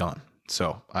just going to be gone.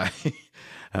 So I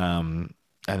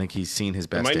think he's seen his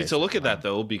best. You might need to look at that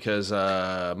though, because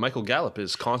Michael Gallup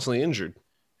is constantly injured.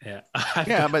 Yeah,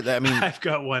 but I mean, I've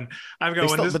got one.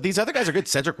 But these other guys are good.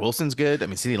 Cedric Wilson's good. I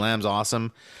mean, CeeDee Lamb's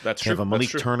awesome. That's true.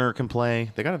 Malik Turner can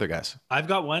play. They got other guys. I've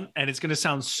got one, and it's going to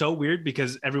sound so weird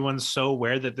because everyone's so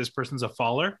aware that this person's a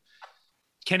faller.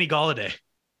 Kenny Golladay,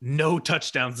 no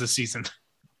touchdowns this season.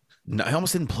 No, he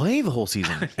almost didn't play the whole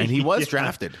season, and he was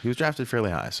drafted. He was drafted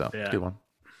fairly high, so good one.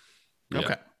 Okay.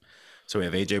 Yeah. So we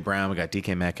have AJ Brown. We got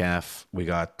DK Metcalf. We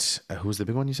got who's the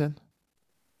big one you said?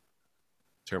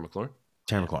 Terry McLaurin.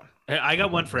 Terry McLaurin. I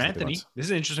got one for Anthony. This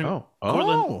is interesting.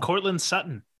 Cortland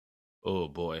Sutton. Oh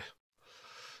boy.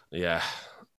 Yeah.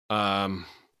 I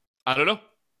don't know.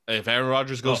 If Aaron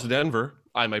Rodgers goes to Denver,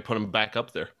 I might put him back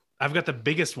up there. I've got the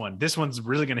biggest one. This one's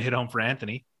really going to hit home for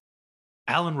Anthony.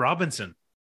 Allen Robinson.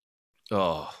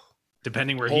 Oh.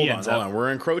 Depending where he ends up. Hold on.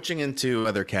 We're encroaching into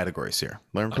other categories here.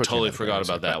 I totally forgot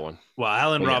about that one. Well,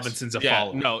 Allen Robinson's a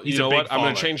faller. No, you know what? I'm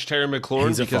going to change Terry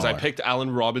McLaurin because I picked Allen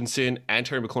Robinson and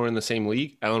Terry McLaurin in the same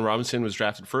league. Allen Robinson was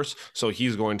drafted first, so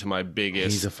he's going to my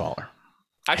biggest. He's a faller.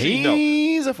 Actually,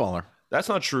 he's a faller. That's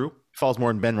not true. He falls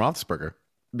more than Ben Roethlisberger.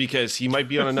 Because he might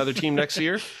be on another team next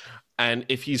year. And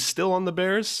if he's still on the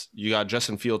Bears, you got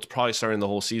Justin Fields probably starting the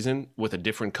whole season with a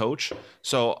different coach.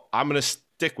 So I'm going to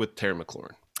stick with Terry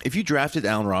McLaurin. If you drafted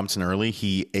Allen Robinson early,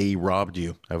 he robbed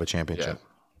you of a championship.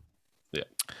 Yeah.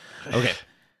 Okay.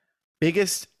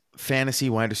 Biggest fantasy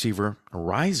wide receiver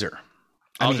riser.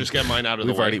 I'll just get mine out of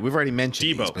the way. We've already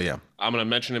mentioned Debo. These, I'm going to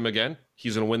mention him again.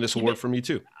 He's going to win this award for me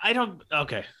too. Okay.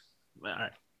 All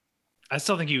right. I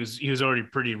still think he was already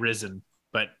pretty risen,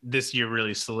 but this year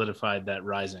really solidified that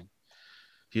rising.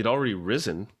 He had already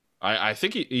risen. I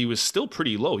think he was still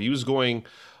pretty low. He was going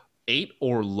 8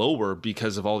 or lower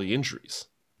because of all the injuries.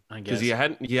 I guess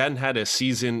because he hadn't had a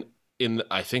season in,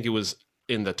 I think it was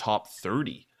in the top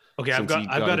 30. Okay, I've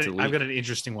got an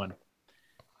interesting one.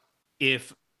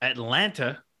 If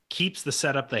Atlanta keeps the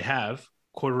setup they have,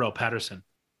 Cordarrelle Patterson.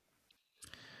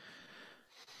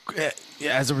 Yeah,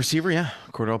 as a receiver, yeah,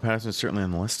 Cordarrelle Patterson is certainly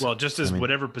on the list. Well, just as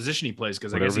whatever position he plays,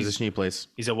 because I guess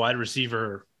he's a wide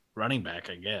receiver, running back,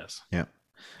 I guess. Yeah,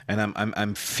 and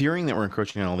I'm fearing that we're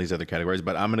encroaching on all these other categories,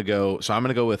 but I'm gonna go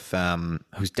with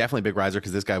who's definitely a big riser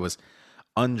because this guy was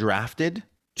undrafted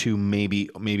to maybe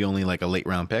only like a late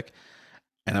round pick,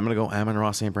 and I'm gonna go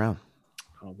Amon-Ra St. Brown.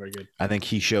 Oh, very good. I think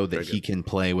he showed that he can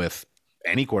play with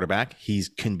any quarterback. He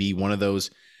can be one of those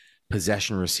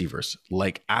possession receivers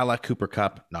like a la Cooper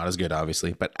Kupp, not as good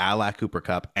obviously, but a la Cooper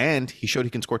Kupp, and he showed he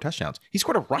can score touchdowns. He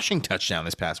scored a rushing touchdown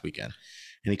this past weekend,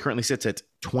 and he currently sits at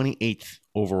 28th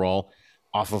overall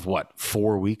off of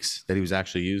 4 weeks that he was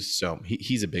actually used. So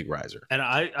he's a big riser. And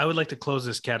I would like to close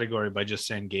this category by just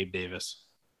saying Gabe Davis,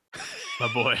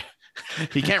 my boy.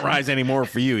 He can't rise anymore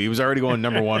for you. He was already going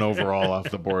number 1 overall off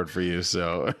the board for you,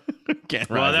 so can't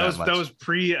rise. Well, that was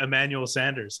pre Emmanuel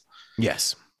Sanders.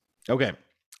 Yes. Okay.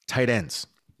 Tight ends.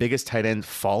 Biggest tight end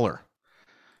faller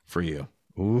for you.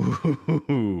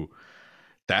 Ooh,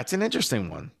 that's an interesting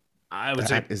one. I would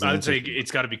say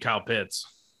it's got to be Kyle Pitts.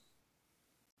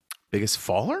 Biggest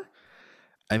faller?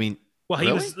 I mean, well,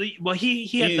 he was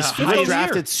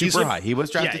drafted super high. He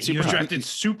was drafted super high. He was drafted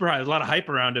super high. There's a lot of hype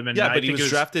around him. And yeah, but he was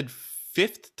drafted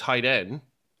 5th tight end,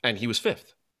 and he was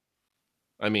 5th.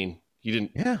 I mean, he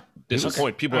didn't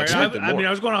disappoint. People expected more. I mean,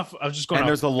 I was just going. And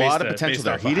there's a lot of potential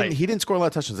there. He didn't score a lot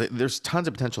of touchdowns. There's tons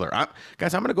of potential there.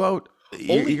 Guys, I'm going to go out.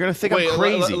 You're going to think I'm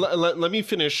crazy. Let me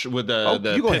finish with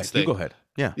the Pitts thing. You go ahead.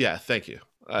 Yeah. Yeah. Thank you.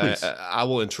 I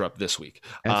will interrupt this week.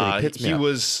 He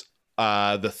was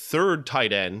the 3rd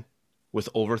tight end with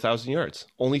over 1,000 yards.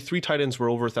 Only 3 tight ends were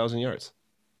over 1,000 yards.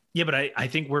 Yeah, but I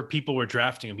think where people were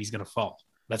drafting him, he's going to fall.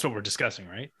 That's what we're discussing,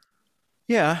 right?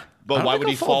 Yeah, but why would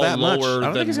he fall lower? I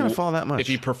don't think he's going to fall that much if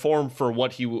he performed for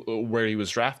where he was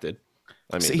drafted.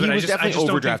 I mean, he was definitely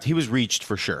overdrafted. He was reached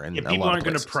for sure. And people aren't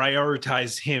going to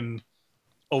prioritize him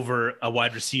over a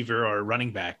wide receiver or a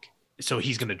running back, so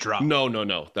he's going to drop.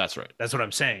 No, that's right. That's what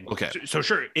I'm saying. Okay, so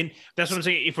sure, that's what I'm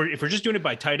saying. If we're just doing it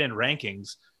by tight end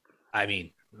rankings, I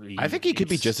mean, I think he could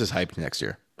be just as hyped next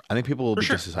year. I think people will be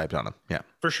just as hyped on him. Yeah,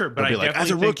 for sure. But I definitely as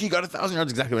a rookie, got 1,000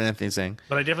 yards. Exactly what Anthony's saying.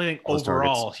 But I definitely think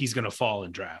overall he's going to fall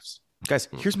in drafts. Guys,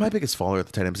 here's my biggest faller at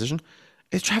the tight end position: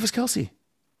 it's Travis Kelce.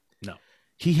 No,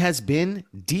 he has been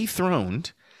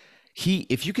dethroned.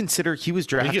 If you consider he was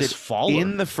drafted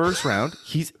in the first round,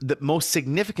 he's the most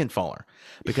significant faller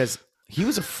because he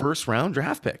was a first round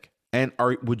draft pick. And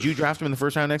would you draft him in the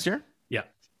first round next year? Yeah.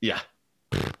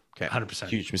 Okay, 100%.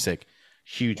 Huge mistake.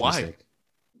 Mistake.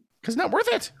 Because not worth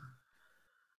it.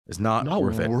 It's not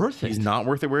worth it. He's not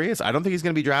worth it where he is. I don't think he's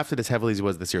going to be drafted as heavily as he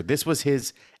was this year. This was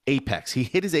his apex. He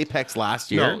hit his apex last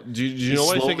year. No, do you know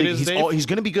what I think it is, Dave? He's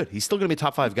going to be good. He's still going to be a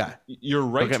top 5 guy. You're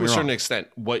right to a certain extent.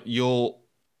 What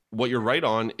you're right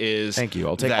on is... Thank you.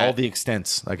 I'll take all the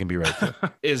extents I can be right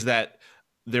to. Is that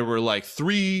there were like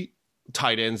 3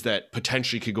 tight ends that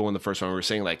potentially could go in the first round. We were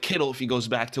saying like Kittle, if he goes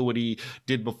back to what he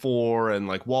did before, and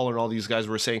like Waller and all these guys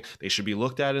were saying they should be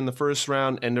looked at in the first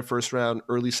round, end of first round,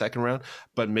 early second round.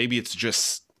 But maybe it's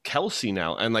just Kelce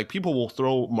now. And like people will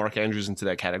throw Mark Andrews into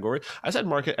that category. I said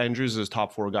Mark Andrews is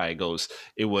top 4 guy.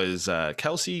 It was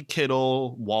Kelce,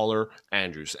 Kittle, Waller,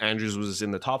 Andrews. Andrews was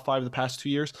in the top 5 the past 2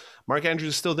 years. Mark Andrews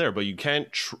is still there, but you can't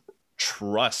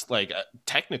trust, like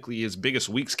technically his biggest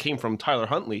weeks came from Tyler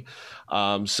Huntley.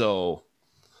 So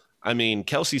I mean,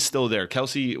 Kelce's still there.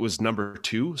 Kelce was number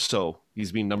 2, so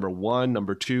he's been number 1,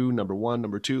 number 2, number 1,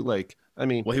 number 2. Like, I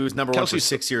mean, well, he was number 1 for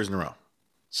 6 years in a row.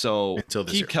 So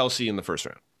keep Kelce in the first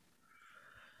round.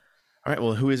 All right.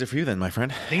 Well, who is it for you then, my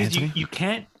friend? The thing is, you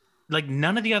can't, like,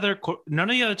 none of the other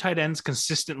tight ends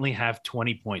consistently have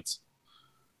 20 points.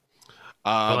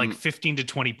 Or like 15 to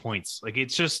 20 points. Like,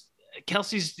 it's just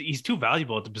he's too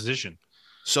valuable at the position.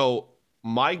 So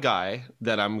my guy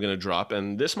that I'm going to drop,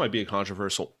 and this might be a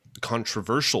controversial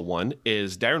one,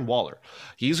 is Darren Waller.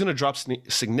 He's going to drop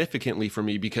significantly for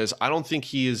me because I don't think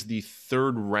he is the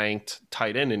 3rd ranked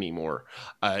tight end anymore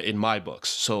in my books.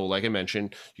 So like I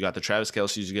mentioned, you got the Travis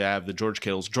Kelce's, you have the George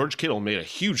Kittles. George Kittle made a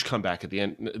huge comeback at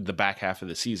the back half of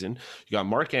the season. You got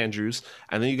Mark Andrews,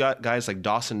 and then you got guys like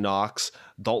Dawson Knox,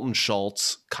 Dalton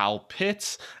Schultz, Kyle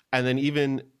Pitts, and then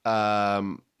even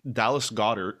Dallas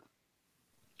Goedert.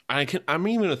 I'm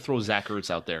even going to throw Zach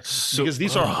Ertz out there because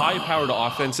these are high-powered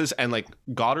offenses, and like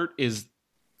Goddard is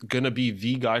going to be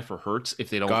the guy for Hurts if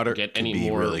they don't Goddard get any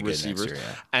more really receivers. Year,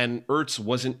 yeah. And Ertz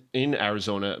wasn't in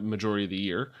Arizona majority of the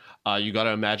year. You got to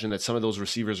imagine that some of those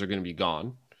receivers are going to be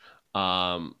gone. There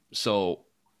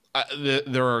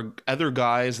are other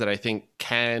guys that I think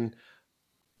can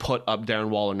put up Darren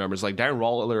Waller numbers. Like Darren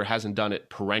Waller hasn't done it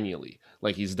perennially.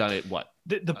 Like he's done it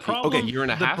the problem? year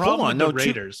and a half. Hold on, the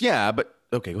Raiders. But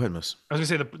okay, go ahead, Moose. I was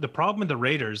gonna say the problem with the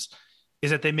Raiders is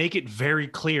that they make it very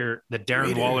clear that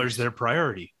Darren Waller's their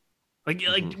priority. Like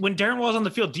when Darren Waller's on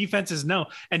the field, defenses know,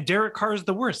 and Derek Carr is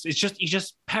the worst. It's just he's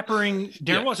just peppering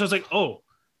Darren Waller. So it's like, oh,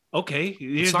 okay,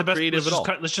 he's the best.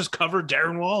 Let's just cover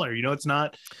Darren Waller. It's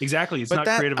not exactly. It's not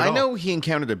creative at all. I know he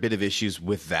encountered a bit of issues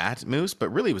with that, Moose, but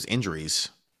really it was injuries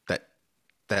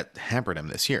that hampered him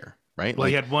this year, right? Well,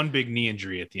 he had one big knee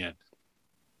injury at the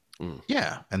end.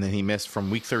 Yeah, and then he missed from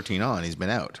week 13 on. He's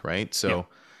been out, right? So.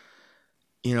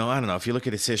 I don't know. If you look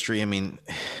at his history, I mean,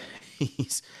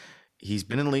 he's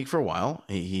been in the league for a while.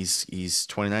 He's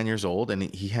 29 years old, and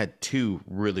he had 2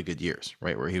 really good years,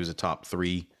 right, where he was a top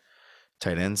 3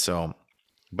 tight end. So,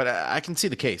 but I can see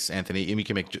the case, Anthony. And you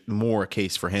can make more a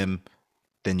case for him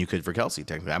than you could for Kelsey.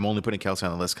 Technically, I'm only putting Kelsey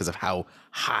on the list because of how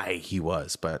high he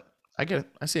was. But I get it.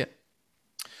 I see it.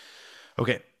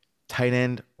 Okay, tight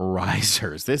end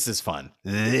risers. This is fun.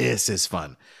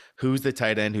 Who's the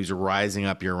tight end who's rising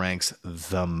up your ranks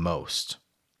the most?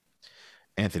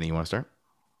 Anthony, you want to start?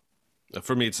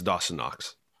 For me, it's Dawson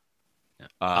Knox. Yeah.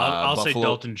 I'll say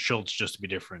Dalton Schultz just to be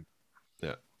different.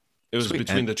 Yeah. It was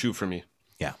between the two for me.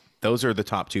 Yeah. Those are the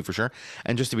top 2 for sure.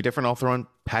 And just to be different, I'll throw in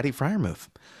Patty Freiermuth,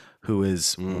 who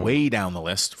is way down the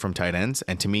list from tight ends.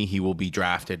 And to me, he will be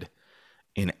drafted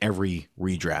in every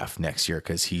redraft next year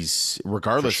because he's,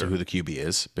 regardless of who the QB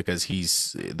is, because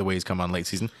he's the way he's come on late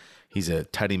season, he's a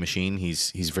tidy machine.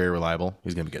 He's very reliable.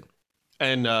 He's going to be good.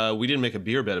 And we didn't make a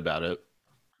beer bet about it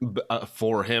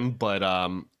for him, but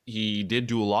he did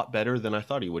do a lot better than I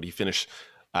thought he would. He finished,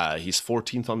 he's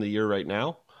 14th on the year right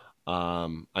now.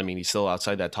 I mean, he's still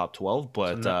outside that top 12,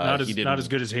 but not as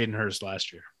good as Hayden Hurst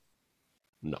last year.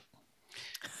 No.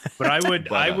 But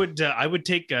I would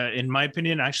take, in my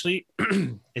opinion, actually,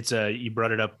 it's you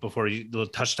brought it up before, you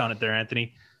touched on it there,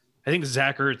 Anthony. I think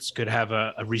Zach Ertz could have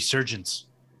a resurgence.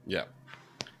 Yeah.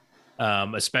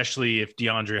 Especially if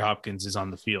DeAndre Hopkins is on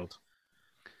the field.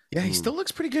 Yeah, he still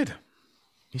looks pretty good.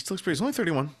 He's only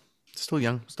 31. Still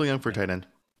young for a tight end.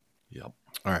 Yep.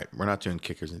 All right, we're not doing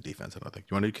kickers and defense, I don't think.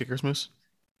 You want to do kickers, Moose?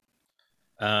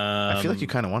 I feel like you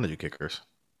kind of want to do kickers.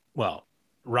 Well,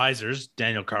 risers,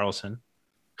 Daniel Carlson.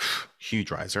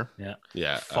 Huge riser. Yeah.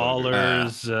 Yeah.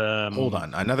 Fallers. Hold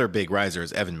on. Another big riser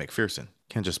is Evan McPherson.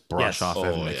 Can't just brush off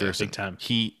Evan McPherson. Big time.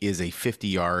 He is a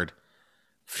 50-yard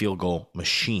field goal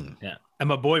machine. Yeah. And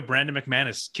my boy Brandon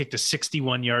McManus kicked a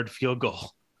 61-yard field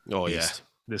goal. Oh, beast. Yeah.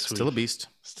 This week.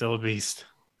 Still a beast.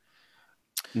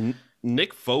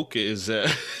 Nick Folk is an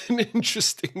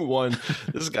interesting one.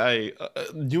 This guy,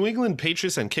 New England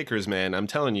Patriots and kickers, man. I'm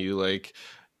telling you, like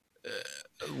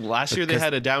last year they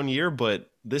had a down year,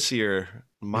 but this year,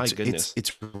 my goodness.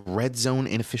 It's red zone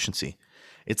inefficiency.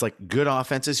 It's like good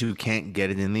offenses who can't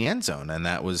get it in the end zone. And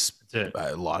that was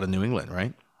a lot of New England,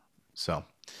 right? So,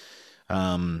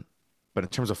 but in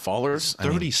terms of fallers,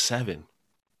 37.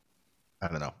 I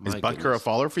don't know. Is Butker a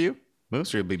faller for you,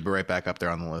 Moose, or he'll be right back up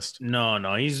there on the list?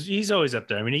 No, he's always up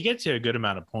there. I mean, he gets you a good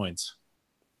amount of points.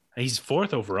 He's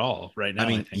 4th overall right now. I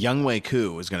mean, Younghoe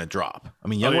Koo is going to drop. I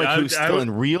mean, Younghoe Koo still in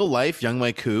real life.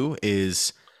 Younghoe Koo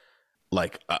is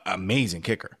like an amazing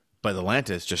kicker, but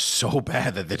Atlanta is just so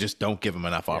bad that they just don't give him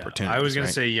enough opportunity. I was going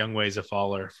to say Younghoe's a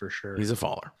faller for sure. He's a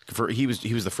faller. He was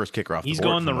the first kicker off. He's the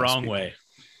board going the wrong way.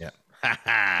 Yeah,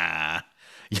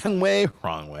 Younghoe,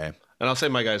 wrong way. And I'll say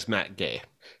my guy's Matt Gay.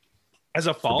 As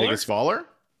a faller? The biggest faller?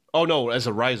 Oh, no, as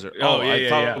a riser. I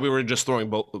thought we were just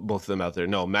throwing both of them out there.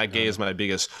 No, Matt Gay is my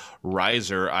biggest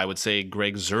riser. I would say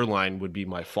Greg Zuerlein would be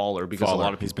my faller because a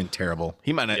lot of he's been terrible.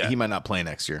 He might not play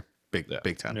next year.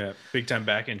 Big time. Yeah, big time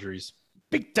back injuries.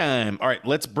 Big time. All right,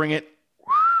 let's bring it.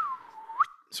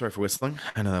 Sorry for whistling.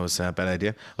 I know that was a bad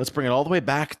idea. Let's bring it all the way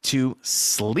back to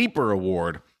Sleeper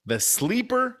Award. The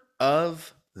Sleeper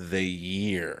of the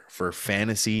Year for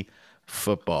fantasy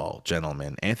football,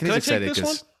 gentlemen. Anthony's excited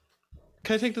because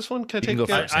can I take this one? Can I take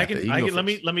it? I can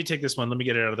let me take this one. Let me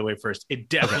get it out of the way first. It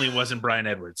definitely wasn't Bryan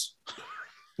Edwards.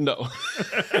 No.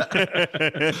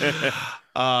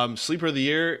 Sleeper of the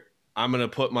Year, I'm gonna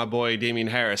put my boy Damian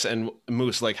Harris. And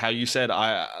Moose, like how you said,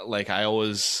 I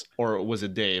always, or was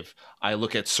it Dave? I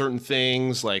look at certain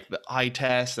things like the eye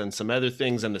test and some other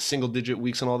things and the single digit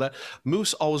weeks and all that.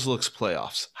 Moose always looks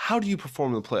playoffs. How do you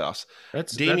perform in the playoffs?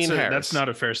 That's Harris. That's not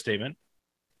a fair statement.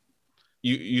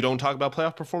 You don't talk about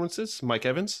playoff performances, Mike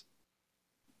Evans?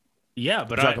 Yeah,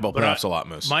 but talk about playoffs a lot,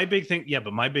 Moose. My big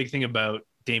thing about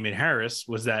Damien Harris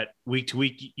was that week to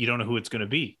week, you don't know who it's going to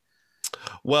be.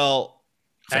 Well,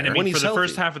 and I mean, for the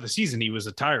first half of the season, he was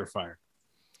a tire fire.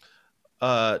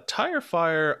 Tire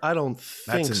fire, I don't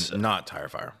think That's so. Not tire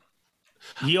fire.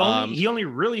 He only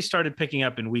really started picking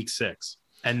up in week 6.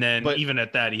 And then even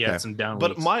at that, he had some down weeks.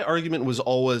 But my argument was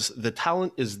always the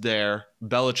talent is there.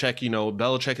 Belichick,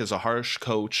 Belichick is a harsh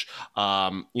coach.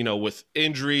 With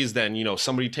injuries, then,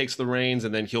 somebody takes the reins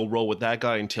and then he'll roll with that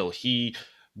guy until he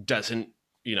doesn't,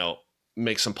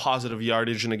 make some positive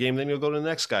yardage in a game. Then he'll go to the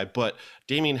next guy. But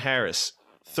Damien Harris,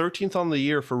 13th on the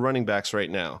year for running backs right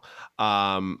now.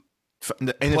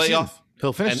 Playoff.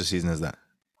 He'll finish the season as that.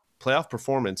 Playoff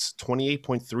performance,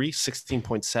 28.3,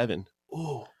 16.7.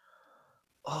 Ooh.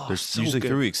 Oh, there's usually good.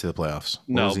 3 weeks to the playoffs.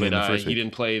 No, but he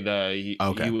didn't play he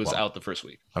was out the first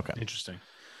week. Okay. Interesting.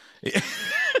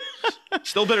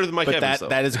 Still better than Mike Evans, though.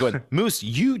 That is good. Moose,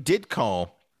 you did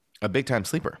call a big-time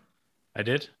sleeper. I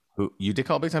did? You did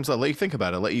call a big-time sleeper. I'll let you think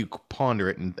about it. I'll let you ponder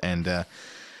it. And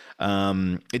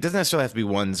it doesn't necessarily have to be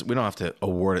ones. We don't have to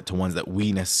award it to ones that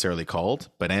we necessarily called.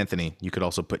 But, Anthony, you could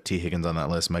also put T. Higgins on that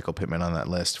list, Michael Pittman on that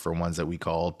list for ones that we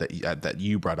called that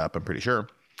you brought up, I'm pretty sure.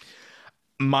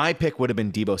 My pick would have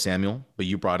been Deebo Samuel, but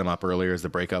you brought him up earlier as the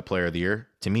breakout player of the year.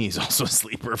 To me, he's also a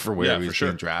sleeper for where he was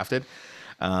being drafted.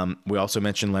 We also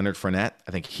mentioned Leonard Fournette.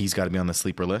 I think he's got to be on the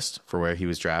sleeper list for where he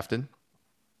was drafted.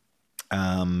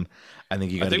 I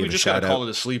think we just got to call it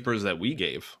the sleepers that we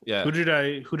gave. Yeah. Who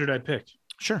did I pick?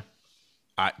 Sure.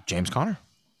 James Conner.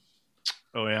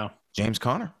 Oh yeah. James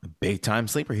Conner, a big-time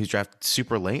sleeper. He's drafted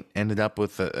super late, ended up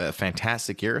with a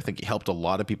fantastic year. I think he helped a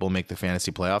lot of people make the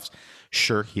fantasy playoffs.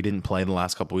 Sure, he didn't play the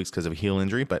last couple of weeks because of a heel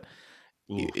injury, but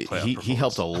he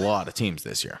helped a lot of teams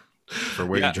this year. For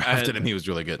where you drafted him, he was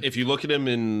really good. If you look at him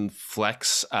in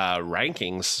flex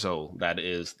rankings, so that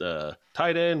is the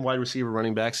tight end, wide receiver,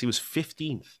 running backs, he was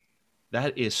 15th.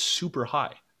 That is super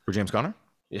high. For James Conner?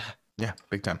 Yeah. Yeah,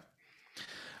 big time.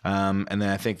 And then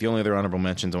I think the only other honorable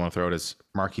mentions I want to throw out is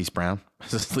Marquise Brown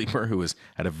as a sleeper who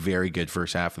had a very good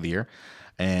first half of the year.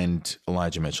 And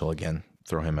Elijah Mitchell, again,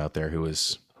 throw him out there,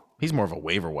 he's more of a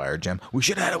waiver wire gem. We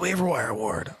should have had a waiver wire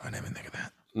award. I didn't even think of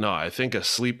that. No, I think a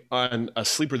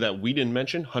sleeper that we didn't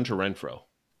mention, Hunter Renfrow.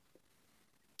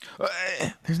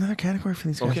 There's another category for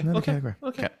these guys. Category.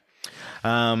 Okay.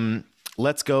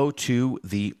 Let's go to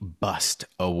the Bust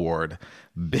Award.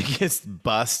 Biggest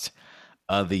Bust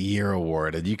of the Year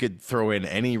award. And you could throw in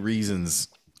any reasons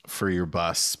for your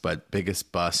busts, but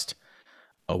biggest bust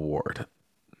award.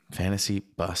 Fantasy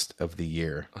Bust of the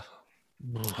Year.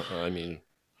 I mean,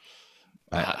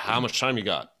 how much time you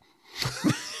got?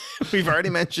 We've already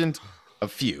mentioned a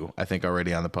few, I think,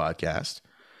 already on the podcast.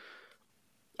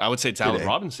 I would say it's Allen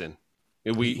Robinson.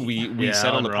 We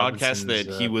said on the podcast that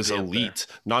he was elite,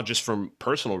 not just from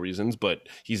personal reasons, but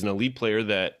he's an elite player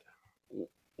that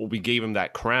we gave him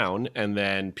that crown, and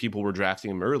then people were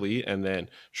drafting him early, and then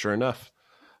sure enough,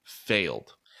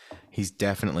 failed. He's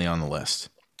definitely on the list.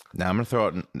 Now I'm going to throw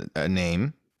out a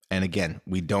name, and again,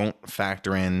 we don't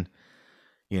factor in,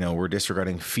 we're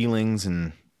disregarding feelings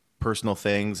and personal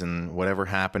things and whatever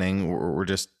happening. We're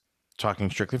just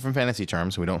talking strictly from fantasy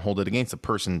terms. We don't hold it against the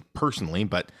person personally,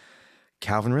 but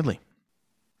Calvin Ridley.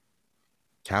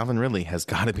 Calvin Ridley has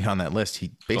got to be on that list.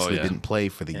 He basically didn't play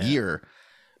for the year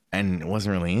and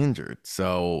wasn't really injured.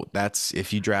 So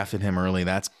if you drafted him early,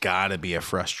 that's got to be a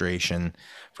frustration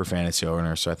for fantasy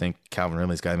owners. So I think Calvin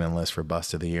Ridley's got to be on the list for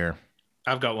Bust of the Year.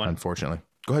 I've got one. Unfortunately.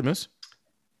 Go ahead, Moose.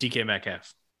 DK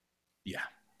Metcalf. Yeah.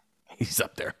 He's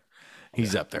up there.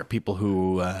 He's up there. People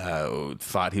who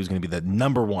thought he was going to be the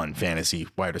number one fantasy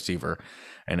wide receiver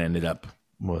and ended up,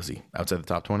 what was he, outside the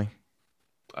top 20?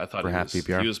 I thought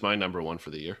he was my number one for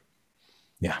the year.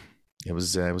 Yeah. It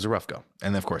was a rough go.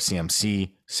 And then, of course,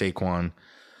 CMC, Saquon,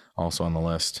 also on the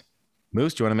list.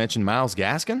 Moose, do you want to mention Myles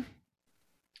Gaskin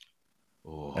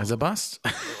as a bust?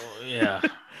 Yeah.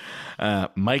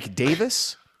 Mike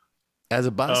Davis as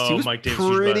a bust. He was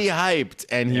pretty hyped,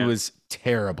 and he was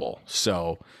terrible.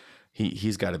 So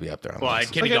he's got to be up there. On the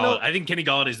list. I think Kenny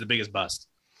Golladay is the biggest bust.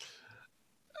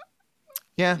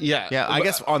 Yeah. I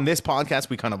guess on this podcast,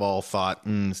 we kind of all thought,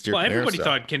 everybody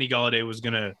thought Kenny Golladay was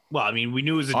going to, we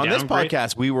knew it was a downgrade. On this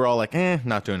podcast, we were all like,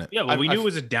 not doing it. Yeah, we knew it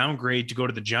was a downgrade to go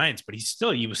to the Giants, but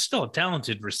he was still a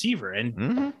talented receiver.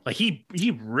 And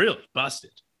he really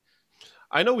busted.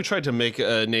 I know we tried to make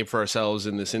a name for ourselves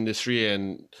in this industry,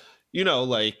 and,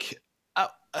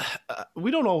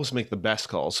 we don't always make the best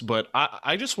calls, but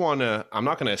I just want to, I'm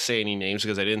not going to say any names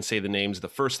because I didn't say the names the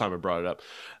first time I brought it up.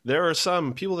 There are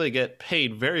some people that get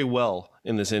paid very well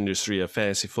in this industry of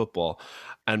fantasy football.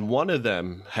 And one of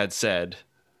them had said,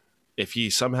 if he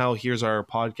somehow hears our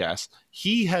podcast,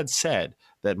 he had said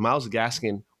that Myles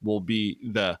Gaskin will be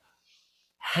the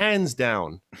hands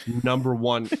down number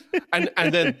one.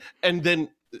 and then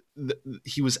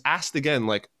he was asked again,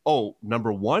 like, oh,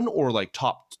 number one or like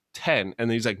top 10? And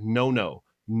then he's like, no,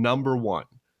 number one.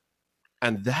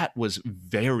 And that was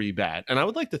very bad. And I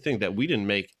would like to think that we didn't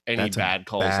make any bad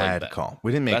calls like that. Call.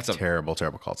 We didn't make terrible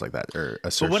calls like that or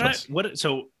assertions.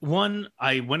 So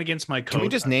I went against my code. Can we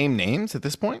just name names at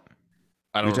this point?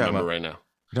 I don't remember right now.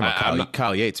 You're talking about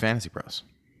Kyle Yates, Fantasy Pros.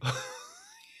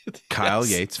 Kyle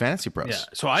Yates, Fantasy Pros. Yeah.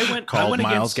 So I went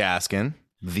Myles Gaskin,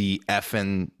 the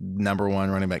effing number one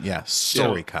running back. Yeah.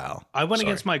 Sorry, Kyle. I went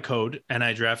against my code and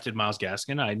I drafted Myles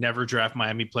Gaskin. I never draft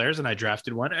Miami players, and I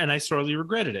drafted one and I sorely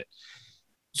regretted it.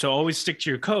 So always stick to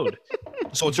your code.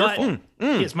 So it's your fault.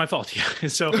 It's my fault. Yeah.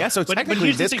 So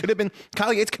technically this could have been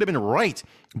Kyle Yates could have been right,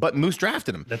 but Moose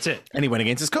drafted him. That's it. And he went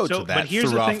against his coach. So that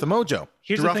threw off the mojo.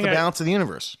 Threw off the balance of the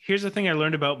universe. Here's the thing I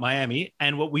learned about Miami,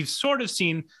 and what we've sort of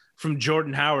seen from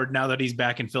Jordan Howard now that he's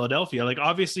back in Philadelphia. Like,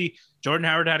 obviously, Jordan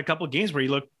Howard had a couple of games where he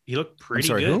looked pretty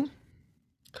good. Who?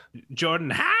 Jordan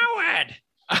Howard.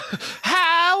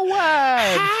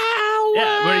 Howard.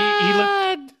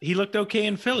 Yeah, where he looked okay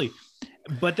in Philly.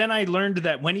 But then I learned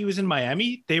that when he was in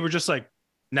Miami, they were just like,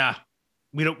 nah,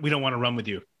 we don't want to run with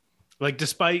you. Like,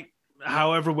 despite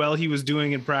however well he was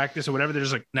doing in practice or whatever, they're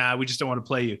just like, nah, we just don't want to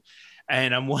play you.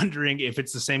 And I'm wondering if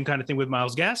it's the same kind of thing with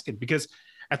Myles Gaskin, because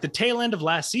at the tail end of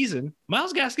last season,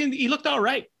 Myles Gaskin, he looked all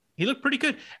right. He looked pretty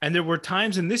good. And there were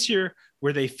times in this year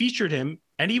where they featured him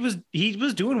and he was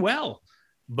doing well,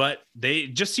 but they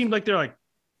just seemed like they're like,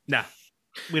 nah,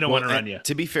 we don't want to run you.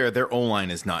 To be fair, their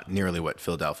O-line is not nearly what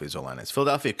Philadelphia's O-line is.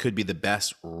 Philadelphia could be the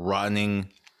best the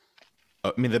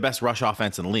best rush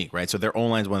offense in the league, right? So their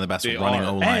O-line is one of the best running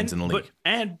O-lines in the league.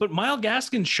 But Myles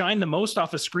Gaskin shined the most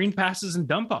off of screen passes and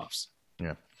dump offs.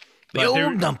 Yeah. The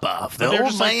old dump off. The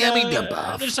old Miami dump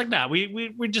off. They're just like, nah, we don't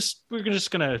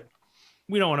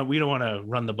want to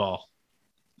run the ball.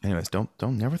 Anyways, don't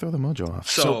never throw the mojo off.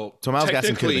 So Myles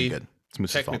Gaskin could have been good.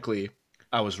 Technically,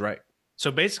 I was right. So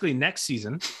basically, next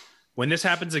season, when this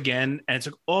happens again, and it's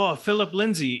like, oh, Philip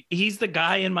Lindsay, he's the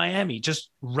guy in Miami. Just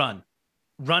run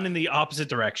in the opposite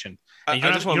direction. And you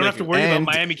don't have to worry about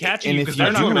Miami catching you, because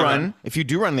they're not going to run. If you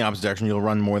do run in the opposite direction, you'll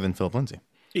run more than Philip Lindsay.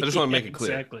 I just want to make it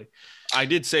clear. Exactly. I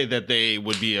did say that they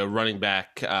would be a running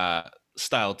back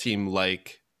style team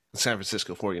like the San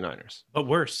Francisco 49ers. But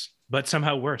worse. But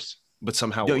somehow worse.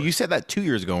 Yo, you said that 2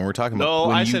 years ago when we were talking about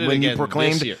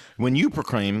when you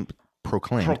proclaimed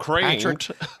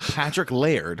Patrick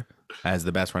Laird as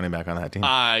the best running back on that team.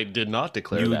 I did not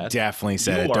declare that. You definitely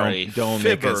said it. Don't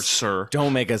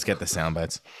make us get the sound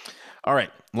bites. All right,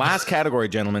 last category,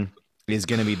 gentlemen, is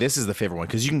going to be, this is the favorite one,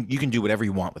 because you can do whatever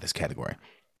you want with this category.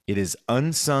 It is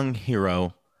Unsung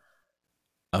Hero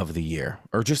of the Year,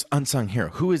 or just Unsung Hero.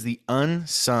 Who is the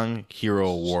Unsung Hero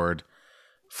Award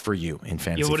for you in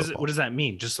fantasy football? What does that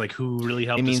mean? Just like who really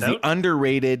helped us out? It means the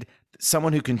underrated,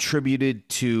 someone who contributed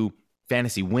to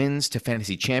fantasy wins, to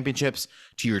fantasy championships,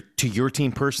 to your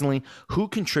team personally, who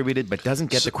contributed but doesn't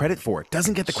get the credit for it,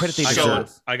 doesn't get the credit they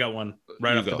deserve. I got one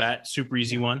right off the bat, super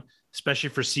easy one, especially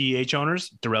for CEH owners,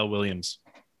 Darrell Williams.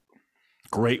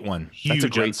 Great one. Huge That's a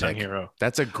great unsung pick. hero.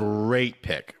 That's a great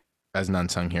pick as an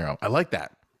unsung hero. I like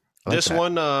that.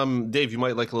 One, Dave, you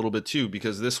might like a little bit too,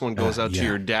 because this one goes out to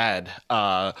your dad,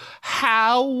 Howard.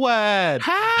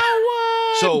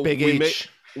 So Big H.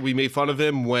 We made fun of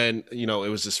him when, it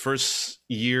was his first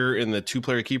year in the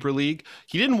 2-player keeper league.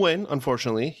 He didn't win,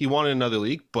 unfortunately. He won in another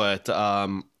league, but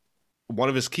one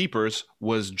of his keepers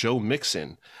was Joe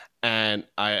Mixon. And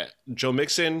Joe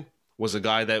Mixon was a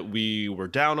guy that we were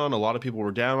down on. A lot of people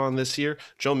were down on this year.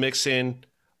 Joe Mixon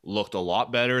looked a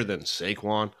lot better than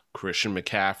Saquon, Christian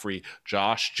McCaffrey,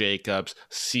 Josh Jacobs,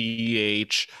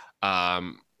 CEH,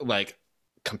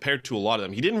 compared to a lot of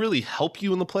them. He didn't really help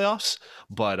you in the playoffs,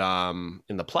 but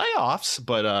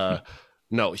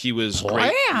no, he was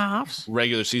great.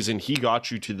 Regular season, he got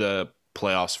you to the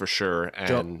playoffs for sure.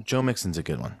 And Joe Mixon's a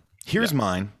good one. Here's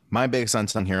mine, my biggest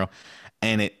unsung hero,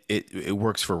 and it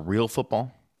works for real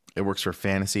football. It works for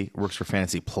fantasy. It works for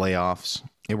fantasy playoffs.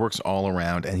 It works all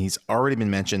around, and he's already been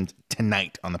mentioned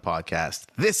tonight on the podcast,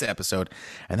 this episode,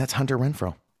 and that's Hunter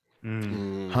Renfrow.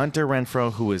 Hunter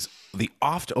Renfrow, who is the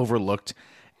oft overlooked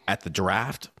at the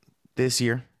draft this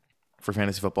year for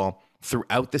fantasy football,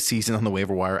 throughout the season on the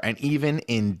waiver wire, and even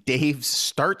in Dave's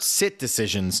start-sit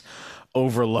decisions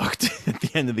overlooked at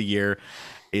the end of the year,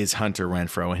 is Hunter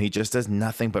Renfrow, and he just does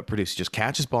nothing but produce. He just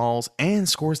catches balls and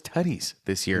scores tutties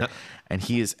this year, and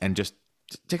just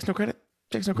takes no credit.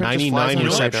 99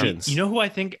 receptions. You know who I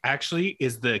think actually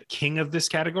is the king of this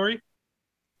category?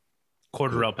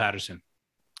 Cordarrelle Patterson.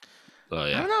 Oh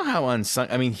yeah. I don't know how unsung.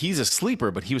 I mean, he's a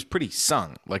sleeper, but he was pretty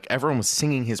sung. Like everyone was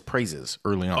singing his praises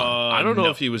early on. I don't know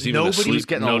if he was even a sleeper. He was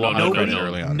getting a lot of credit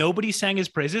early on. Nobody sang his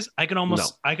praises. I can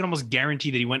almost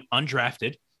guarantee that he went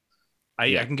undrafted.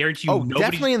 I can guarantee you.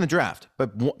 Definitely in the draft.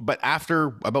 But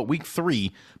after about week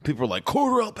 3, people were like,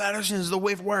 Cordarrelle Patterson is the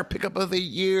waiver wire pickup of the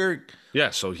year. Yeah,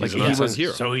 so he's an unsung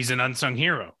hero. So he's an unsung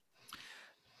hero.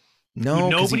 No,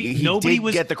 nobody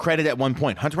did get the credit at one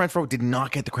point. Hunter Renfrow did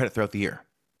not get the credit throughout the year.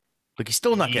 Like he's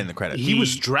still not getting the credit. He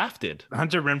was drafted.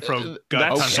 Hunter Renfrow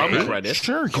got some credit.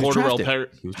 Sure,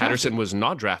 Cordarrelle Patterson was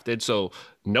not drafted, so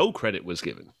no credit was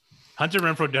given. Hunter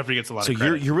Renfrow definitely gets a lot of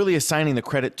credit. So you're really assigning the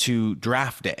credit to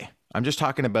draft day. I'm just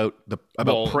talking about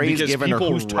praise given or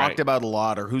who's talked about a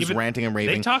lot or who's ranting and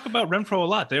raving. They talk about Renfrow a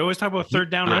lot. They always talk about third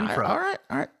down Renfrow. All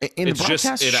right. In the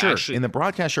broadcast, sure. In the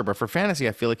broadcast, sure. But for fantasy,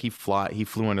 I feel like he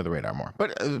flew under the radar more.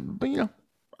 But I get what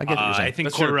you're saying. I think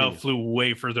Cordarrelle flew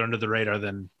way further under the radar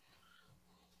than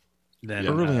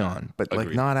early on, but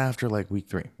like not after like week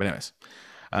 3. But anyways,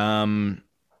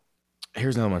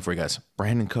 here's another one for you guys.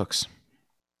 Brandon Cooks.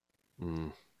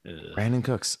 Brandon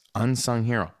Cooks, unsung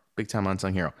hero. Big time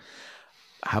unsung hero.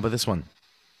 How about this one?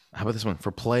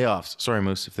 For playoffs? Sorry,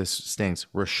 Moose, if this stings.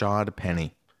 Rashad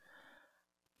Penny.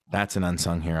 That's an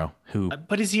unsung hero.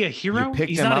 But is he a hero?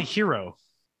 He's not a hero.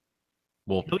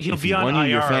 Well, he'll be on IR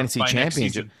your fantasy by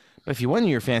championship. But if you won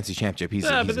your fantasy championship, he's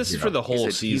but this is for the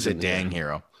whole season. He's a dang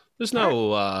hero. There's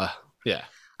no,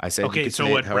 I said okay. So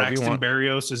what? Braxton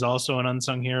Berrios is also an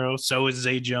unsung hero. So is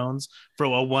Zay Jones for a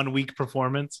 1-week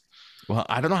performance. Well,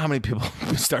 I don't know how many people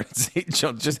started Zay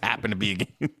Jones. Just happened to be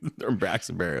again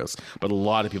Braxton Berrios, but a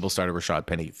lot of people started Rashad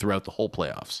Penny throughout the whole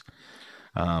playoffs.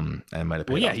 And might have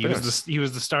paid off. He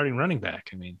was the starting running back.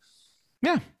 I mean,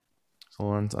 yeah.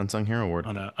 So unsung hero award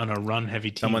on a run heavy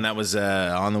team. Someone that was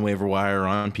on the waiver wire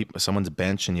on someone's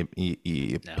bench, and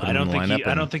you put him in the lineup.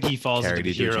 I don't think he falls into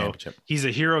the hero. He's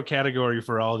a hero category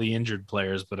for all the injured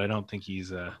players, but I don't think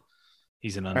he's an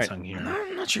unsung hero.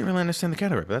 I'm not sure you really understand the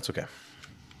category, but that's okay.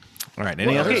 All right.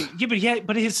 Any others? Okay,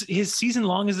 but his season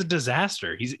long is a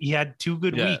disaster. He had 2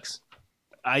 good weeks.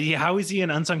 How is he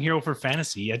an unsung hero for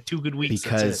fantasy? He had 2 good weeks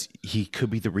because he could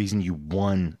be the reason you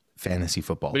won fantasy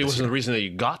football. But he wasn't the reason that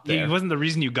you got there. He wasn't the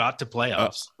reason you got to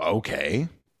playoffs. Okay.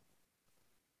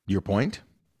 Your point?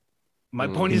 My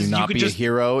point is, you could be a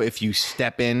hero if you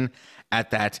step in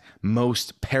at that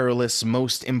most perilous,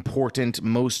 most important,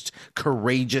 most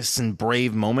courageous and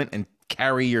brave moment and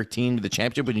carry your team to the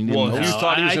championship. But you didn't. If you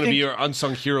thought he was going to be your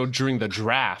unsung hero during the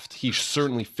draft, he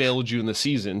certainly failed you in the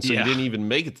season, so you didn't even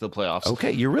make it to the playoffs. Okay,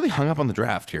 you're really hung up on the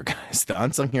draft here, guys. The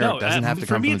unsung hero doesn't have to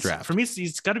come from the draft. For me,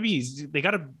 it's got to be. They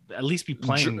got to at least be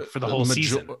playing for the whole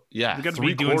season. Yeah, they got to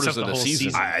be doing stuff the whole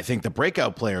season. I think the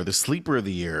breakout player, the sleeper of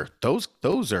the year, those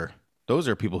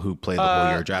are people who play the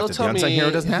whole year drafted. The unsung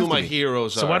hero doesn't have to be. Who my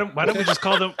heroes are. So why don't we just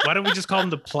call them? Why don't we just call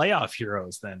them the playoff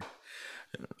heroes then?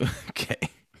 Okay.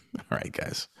 All right,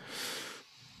 guys.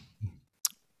 Do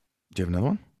you have another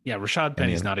one? Yeah, Rashad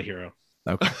Penny's not a hero.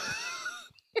 Okay.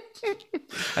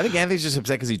 I think Anthony's just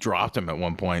upset because he dropped him at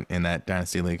one point in that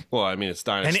Dynasty League. Well, I mean, it's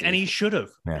Dynasty. And he should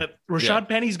have. Yeah. Rashad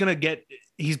Penny's going to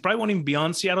he's probably won't even be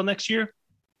on Seattle next year.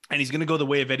 And he's going to go the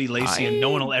way of Eddie Lacy, and no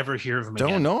one will ever hear of him again.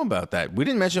 Don't know about that. We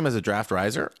didn't mention him as a draft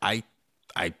riser. I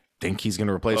think he's going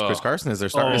to replace Chris Carson as their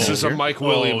starter. This is a Mike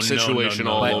Williams situation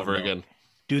all over again.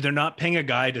 Dude, they're not paying a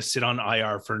guy to sit on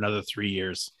IR for another 3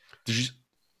 years.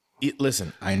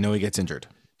 Listen, I know he gets injured.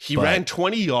 He ran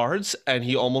 20 yards and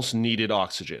he almost needed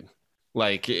oxygen.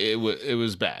 Like it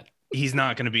was bad. He's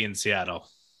not going to be in Seattle.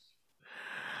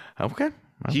 Okay.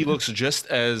 He looks just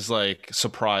as like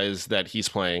surprised that he's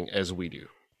playing as we do.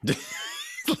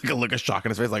 Like a look of shock in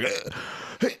his face, like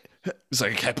it's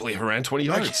like I can't believe he ran 20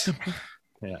 yards.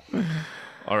 Yeah.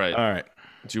 All right.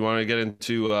 Do you want to get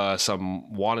into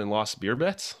some won and lost beer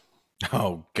bets?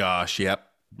 Oh gosh, yep.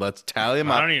 Let's tally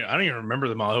them up. I don't even remember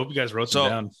them all. I hope you guys wrote them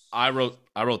down. I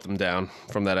wrote them down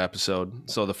from that episode.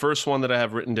 So the first one that I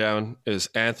have written down is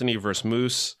Anthony versus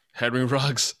Moose, Henry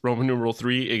Ruggs, Roman numeral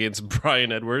 3 against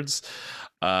Brian Edwards,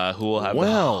 who will have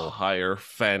a higher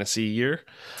fantasy year.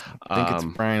 I think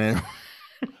it's Brian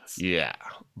Edwards. Yeah,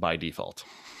 by default.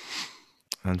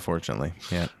 Unfortunately,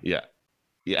 yeah.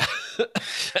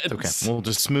 Okay, we'll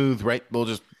just smooth right. We'll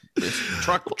just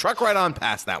truck right on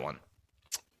past that one.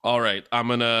 All right, I'm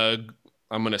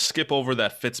gonna skip over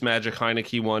that Fitzmagic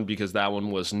Heineke one because that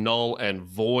one was null and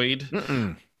void.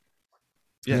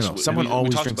 Yes, no, someone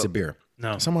always drinks a beer.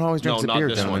 No, someone always drinks a beer. No,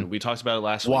 not this one. We talked about it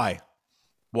last week.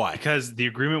 Why? Because the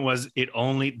agreement was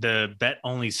the bet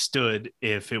only stood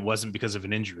if it wasn't because of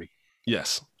an injury.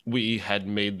 Yes, we had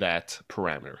made that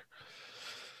parameter.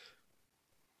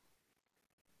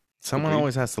 Someone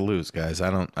always has to lose, guys. I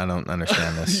don't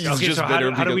understand this. Okay, so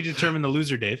how do we determine the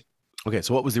loser, Dave? Okay,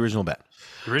 so what was the original bet?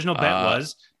 The original bet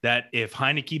was that if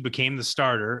Heinicke became the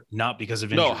starter, not because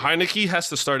of injury. No, Heinicke has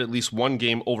to start at least one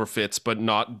game over Fitz, but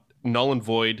not null and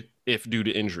void if due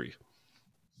to injury.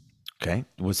 Okay.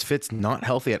 Was Fitz not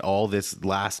healthy at all this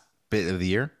last bit of the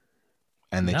year?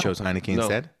 And they chose Heinicke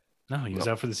instead? No, he was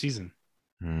out for the season.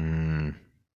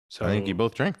 So I think you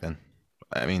both drank then.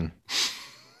 I mean,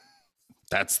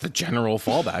 that's the general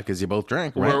fallback is you both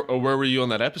drank, right? Where were you on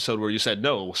that episode where you said,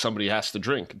 no, somebody has to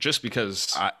drink just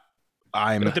because...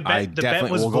 I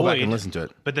definitely will go back and listen to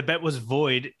it. But the bet was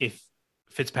void if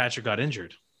Fitzpatrick got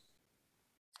injured.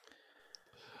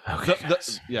 Okay.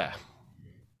 Yeah.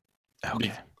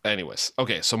 Okay. Anyways.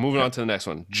 Okay, so moving on to the next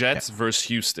one. Jets versus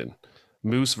Houston.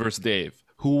 Moose versus Dave.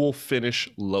 Who will finish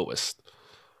lowest?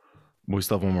 We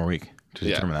still have one more week to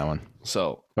determine that one.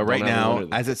 So, but right now,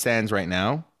 as it stands right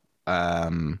now,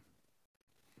 my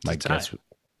guess...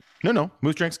 No.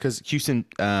 Moose drinks because Houston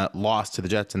lost to the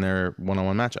Jets in their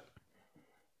one-on-one matchup.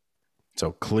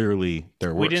 So clearly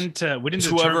they're worse. We didn't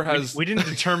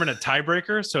determine a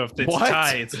tiebreaker. So if it's a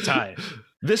tie, it's a tie.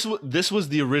 This was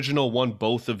the original one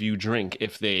both of you drink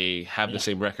if they have the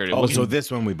same record. So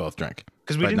this one we both drank.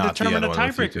 Because we didn't determine a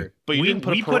tiebreaker. But you didn't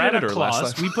put a parameter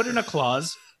last time. We put in a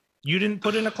clause. You didn't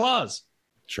put in a clause.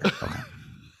 Sure.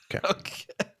 Okay.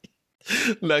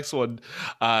 Next one.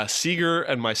 Seager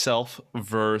and myself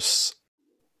versus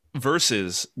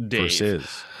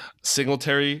Dave.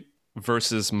 Singletary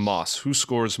versus Moss. Who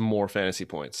scores more fantasy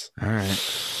points? All right.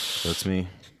 So it's me.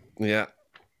 Yeah.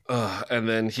 And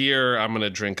then here, I'm going to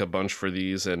drink a bunch for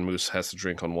these, and Moose has to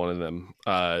drink on one of them.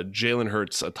 Jalen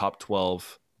Hurts, a top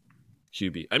 12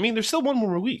 QB. I mean, there's still one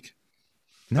more week.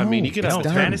 No, I mean, you can have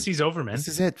fantasy's over, man. This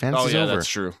is it. Fantasy's over. That's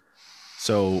true.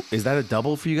 So is that a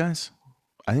double for you guys?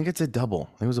 I think it's a double.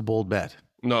 I think it was a bold bet.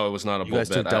 No, it was not a bold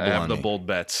bet. I have the bold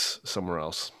bets somewhere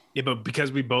else. Yeah, but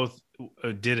because we both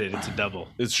did it, it's a double.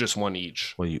 It's just one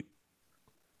each. Well,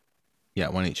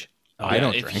 one each. I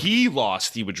don't drink. If he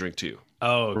lost, he would drink two.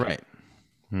 Oh, okay.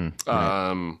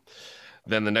 Right.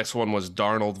 Then the next one was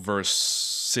Darnold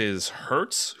versus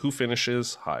Hurts. Who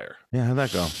finishes higher? Yeah, how'd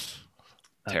that go?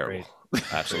 Terrible.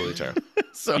 Absolutely terrible.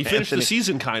 So he finished the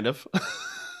season kind of.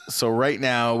 So right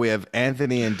now we have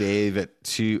Anthony and Dave at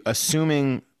 2,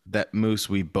 assuming that Moose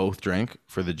we both drank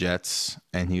for the Jets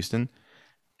and Houston.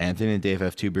 Anthony and Dave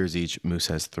have 2 beers each. Moose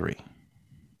has 3.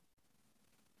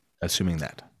 Assuming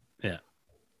that. Yeah.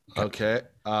 Okay.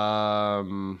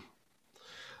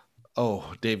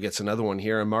 Dave gets another one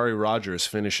here. Amari Rogers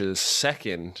finishes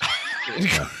second.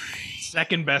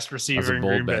 Second best receiver in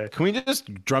Green Bay. Can we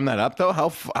just drum that up though? How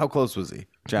close was he?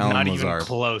 Not even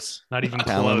close. Not even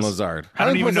close. Allen Lazard. I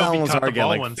don't even know if he caught the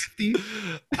ball once.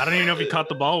 I don't even know if he caught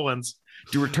the ball once.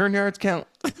 Do return yards count?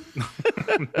 Oh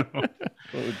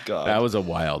God, that was a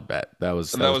wild bet. That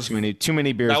was too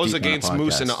many beers. That was against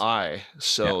Moose and I,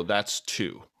 so that's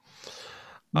 2.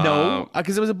 No,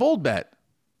 because it was a bold bet.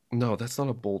 No, that's not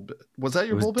a bold bet. Was that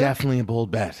your bold bet? Definitely a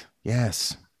bold bet.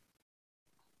 Yes.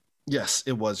 Yes,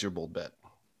 it was your bold bet.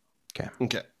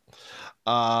 Okay.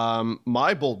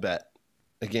 My bold bet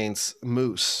against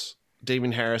Moose,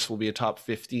 Damien Harris will be a top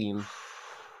 15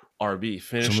 RB.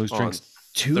 Finished so Moose drinks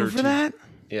 2 13. for that?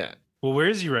 Yeah. Well, where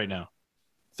is he right now?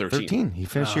 13. He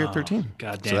finished here at 13.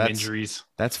 Goddamn injuries.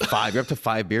 That's 5. You're up to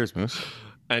 5 beers, Moose.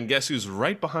 And guess who's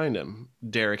right behind him?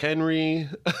 Derrick Henry.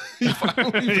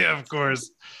 Yeah, of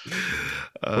course.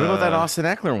 What about that Austin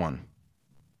Eckler one?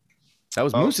 That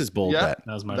was Moose's bold bet.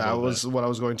 That was what I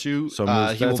was going to. So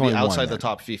Moose, he will be outside the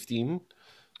top 15.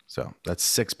 So that's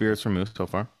 6 beers for Moose so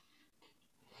far.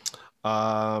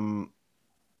 Oh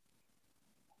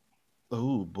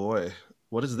boy,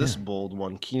 what is this bold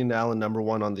one? Keenan Allen, number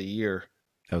 1 on the year.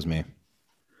 That was me.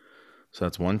 So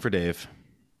that's 1 for Dave.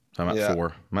 So I'm at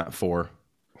 4. I'm at 4.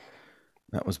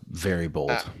 That was very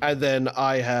bold. And then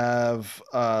I have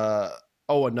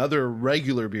another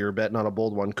regular beer bet, not a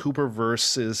bold one. Cooper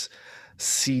versus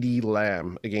CeeDee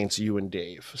Lamb against you and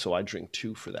Dave. So I drink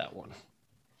 2 for that one.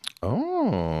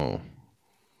 Oh.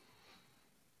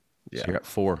 Yeah. So you're at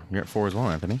 4. You're at 4 as well,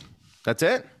 Anthony. That's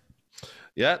it?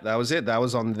 Yeah, that was it. That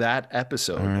was on that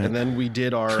episode. Right. And then we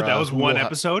did our... that was one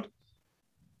episode?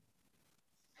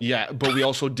 Yeah, but we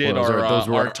also did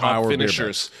our top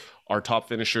finishers. Our top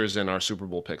finishers and our Super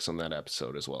Bowl picks on that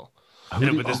episode as well. We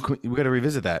got to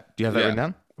revisit that. Do you have that written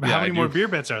down? How many more beer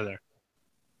bets are there?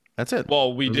 That's it.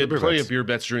 Well, we did plenty of beer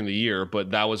bets during the year,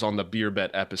 but that was on the beer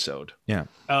bet episode. Yeah.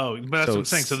 Oh, but that's what I'm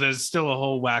saying. So there's still a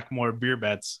whole whack more beer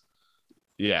bets.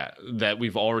 Yeah, that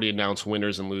we've already announced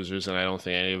winners and losers, and I don't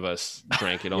think any of us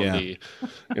drank it on the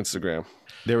Instagram.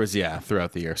 There was,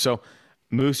 throughout the year. So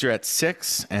Moose, you're at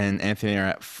 6, and Anthony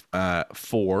are at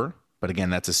 4. But again,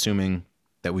 that's assuming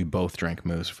that we both drank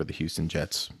Moose for the Houston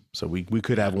Jets. So we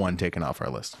could have one taken off our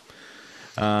list.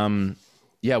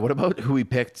 Yeah, what about who we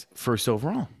picked first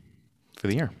overall for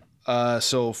the year?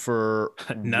 So for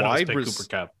none of us picked Cooper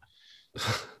Kupp.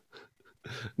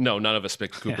 No, none of us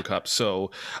picked Cooper Kupp.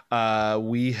 So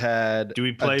we had Do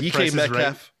we play DK Metcalf.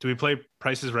 Right? Do we play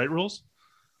Price's Right rules?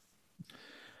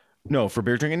 No, for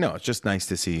beer drinking, no. It's just nice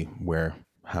to see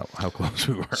how close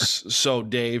we were. So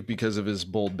Dave, because of his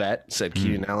bold bet, said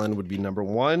Keenan Allen would be number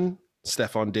 1,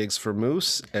 Stephon Diggs for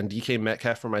Moose, and DK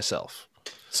Metcalf for myself.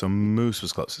 So Moose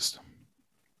was closest.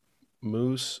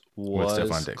 Moose was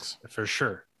Stephon Diggs. For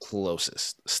sure.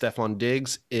 Closest. Stephon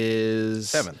Diggs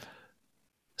is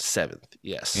 7th,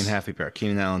 yes. In Happy Pair.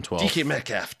 Keenan Allen 12th. DK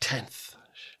Metcalf 10th.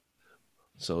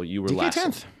 So you were DK last.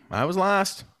 10th. I was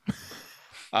last.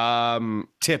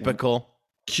 Typical.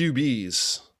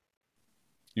 QBs.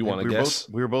 You want to guess?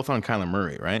 We were both on Kyler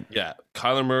Murray, right? Yeah.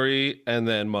 Kyler Murray and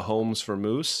then Mahomes for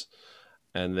Moose.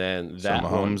 And then that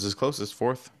Mahomes is closest,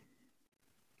 4th.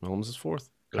 Mahomes is 4th.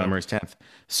 Kyler Murray's 10th.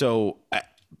 So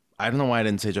I don't know why I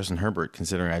didn't say Justin Herbert,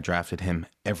 considering I drafted him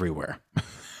everywhere.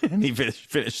 And he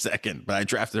finished 2nd. But I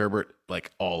drafted Herbert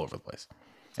like all over the place.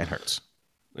 And Hurts.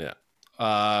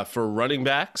 Yeah. For running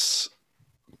backs,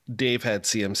 Dave had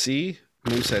CMC.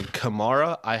 Moose had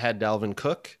Kamara. I had Dalvin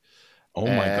Cook. Oh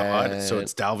my God. So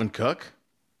it's Dalvin Cook?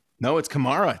 No, it's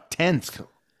Kamara, 10th.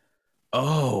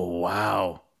 Oh,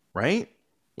 wow. Right?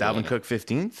 Dalvin Cook,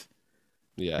 15th?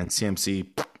 Yeah. And CMC,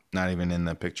 not even in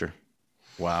the picture.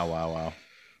 Wow.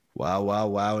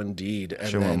 Wow, indeed. And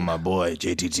Show him my boy,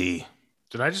 JTT.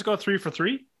 Did I just go 3 for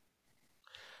 3?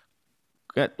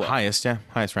 Good. Highest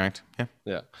ranked.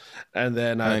 Yeah. And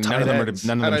then none of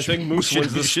them I think Moose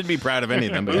should be proud of any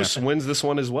of them. But Moose wins this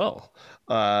one as well.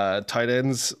 Tight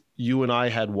ends, you and I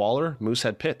had Waller. Moose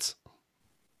had Pitts.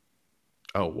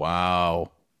 Oh,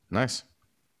 wow. Nice.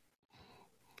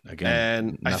 Again,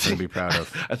 and nothing to be proud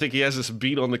of. I think he has this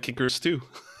beat on the kickers too.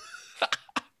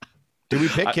 Did we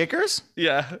pick kickers?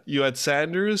 Yeah. You had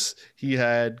Sanders. He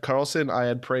had Carlson. I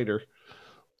had Prater.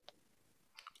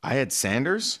 I had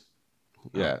Sanders?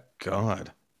 Yeah. Oh,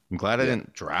 God. I'm glad I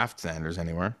didn't draft Sanders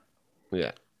anywhere.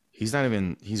 Yeah. He's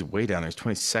way down there. He's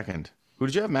 22nd. Who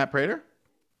did you have? Matt Prater?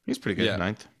 He's pretty good.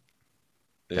 9th.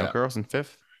 Yeah. Carlson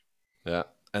 5th. Yeah.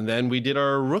 And then we did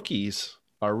our rookies,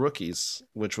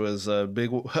 which was a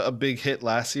big hit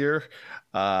last year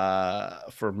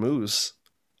for Moose.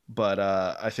 But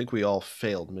I think we all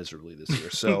failed miserably this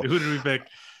year. So who did we pick?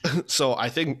 So I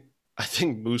think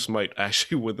Moose might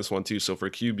actually win this one too. So for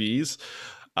QBs,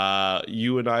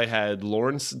 you and I had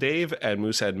Lawrence, Dave, and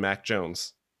Moose had Mac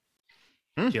Jones.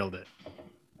 Killed it.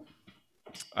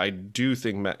 I do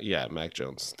think Mac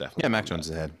Jones definitely. Yeah, Mac Jones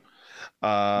is ahead.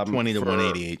 20 to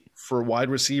 188. For wide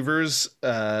receivers,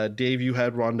 Dave, you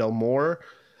had Rondell Moore.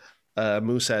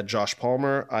 Moose had Josh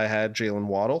Palmer. I had Jalen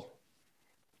Waddle.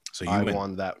 So I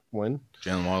won that win.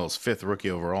 Jalen Waddle's 5th rookie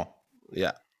overall.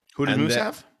 Yeah. Who did Moose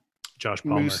have? Josh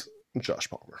Palmer. Josh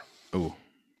Palmer. Ooh.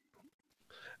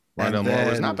 Rondell Moore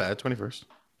was not bad, 21st.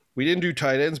 We didn't do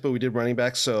tight ends, but we did running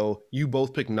backs. So you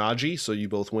both picked Najee, so you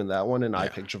both win that one, and I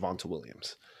picked Javonte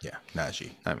Williams. Yeah,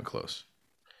 Najee. Not even close.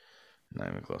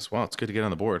 Wow, it's good to get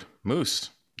on the board. Moose,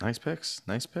 nice picks.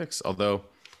 Although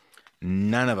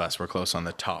none of us were close on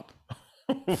the top.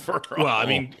 Well, I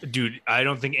mean, dude, I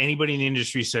don't think anybody in the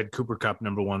industry said Cooper Kupp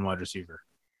number 1 wide receiver.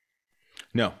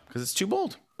 No, because it's too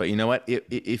bold. But you know what?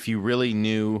 If you really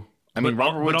knew,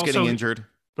 Robert Woods getting injured.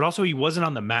 But also he wasn't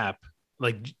on the map.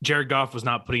 Like Jared Goff was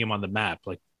not putting him on the map.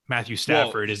 Like Matthew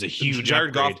Stafford is a huge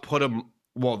Jared upgrade. Goff put him,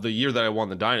 the year that I won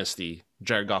the dynasty,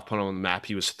 Jared Goff put him on the map.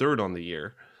 He was 3rd on the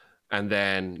year. And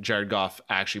then Jared Goff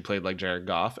actually played like Jared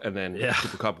Goff. And then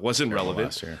Cooper Kupp wasn't relevant.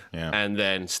 Last year. Yeah. And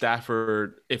then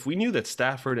Stafford, if we knew that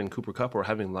Stafford and Cooper Kupp were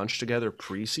having lunch together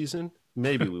preseason,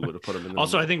 maybe we would have put him in the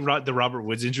Also, I think the Robert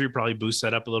Woods injury probably boosts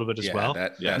that up a little bit as well.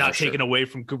 Not taken away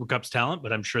from Cooper Kupp's talent,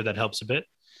 but I'm sure that helps a bit.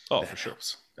 Oh, for sure.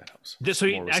 That helps. So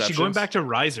actually going back to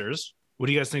risers, what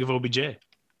do you guys think of OBJ?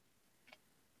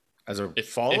 As a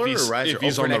faller or riser? If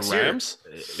he's on the Rams?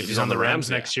 If he's on the Rams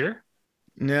next year?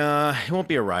 No, he won't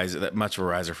be a riser. That much of a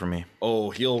riser for me. Oh,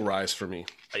 he'll rise for me.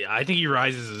 I think he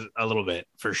rises a little bit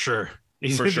for sure.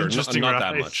 For sure, not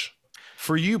that much.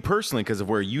 For you personally, because of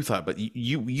where you thought, but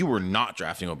you were not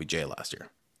drafting OBJ last year.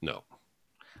 No,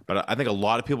 but I think a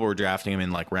lot of people were drafting him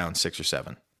in like round 6 or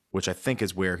 7, which I think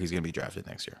is where he's going to be drafted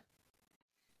next year.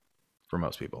 For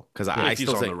most people, because I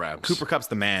still think Cooper Kupp's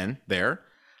the man there.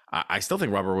 I still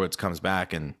think Robert Woods comes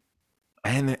back and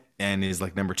is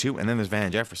like number 2, and then there's Van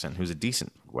Jefferson, who's a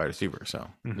decent wide receiver. So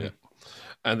yeah.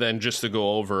 And then just to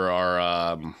go over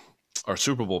our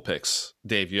Super Bowl picks,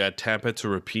 Dave, you had Tampa to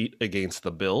repeat against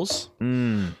the Bills.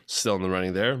 Still in the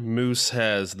running there. Moose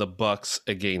has the Bucks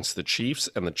against the Chiefs,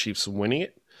 and the Chiefs winning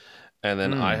it. And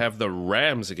then I have the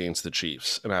Rams against the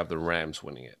Chiefs, and I have the Rams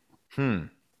winning it.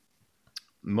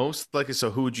 Most likely.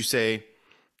 So who would you say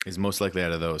is most likely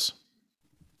out of those?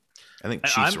 I think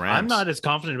Chiefs, Rams. I'm not as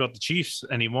confident about the Chiefs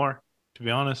anymore, to be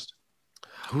honest.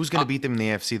 Who's going to beat them in the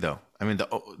AFC, though? I mean,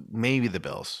 maybe the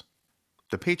Bills.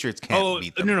 The Patriots can't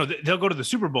beat them. No, they'll go to the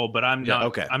Super Bowl, but I'm not.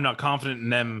 Okay. I'm not confident in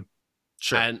them.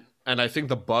 Sure. And I think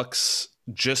the Bucks,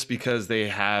 just because they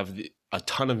have a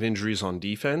ton of injuries on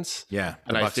defense. Yeah.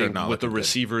 And I think with the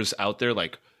receivers out there,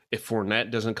 like if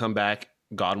Fournette doesn't come back,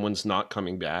 Godwin's not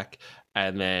coming back.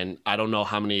 And then I don't know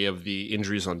how many of the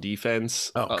injuries on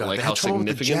defense, like how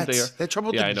significant they are. They had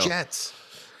trouble with the Jets.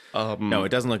 No, it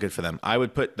doesn't look good for them. I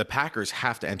would put the Packers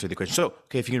have to enter the equation. So,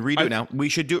 okay, if you can redo it now, we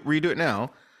should redo it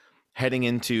now. Heading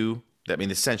into, I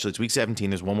mean, essentially it's week 17.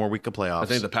 There's one more week of playoffs. I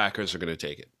think the Packers are going to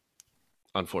take it,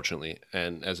 unfortunately.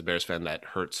 And as a Bears fan, that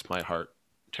hurts my heart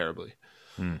terribly.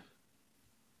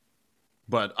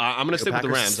 But I'm going to stick with the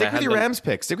Rams. Stick with your Rams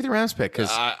pick. Stick with your Rams pick, because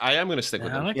I am going to stick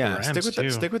with them. Like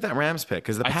stick with that Rams pick,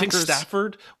 because the Packers. I think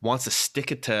Stafford wants to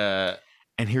stick it to.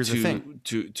 And here's the thing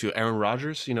to Aaron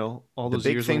Rodgers. You know, all those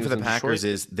years. The big thing for the Packers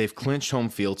is they've clinched home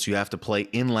field, so you have to play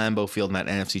in Lambeau Field in that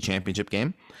NFC Championship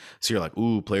game. So you're like,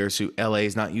 ooh, players who LA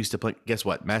is not used to play. Guess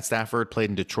what? Matt Stafford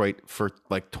played in Detroit for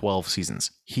like 12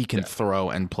 seasons. He can throw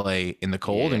and play in the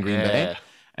cold in Green Bay,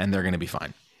 and they're going to be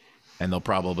fine. And they'll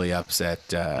probably upset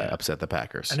the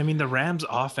Packers. And I mean, the Rams'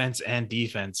 offense and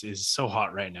defense is so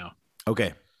hot right now.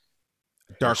 Okay,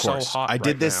 dark horse. I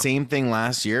did this same thing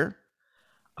last year.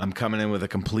 I'm coming in with a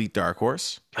complete dark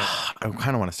horse. I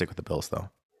kind of want to stick with the Bills, though.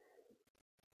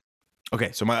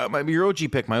 Okay, so your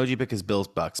OG pick. My OG pick is Bills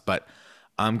Bucks, but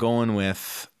I'm going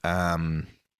with. Man,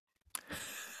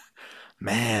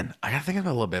 I gotta think of it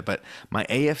a little bit. But my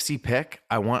AFC pick,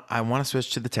 I want to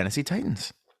switch to the Tennessee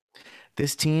Titans.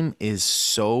 This team is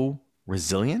so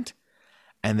resilient,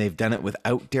 and they've done it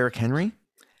without Derrick Henry.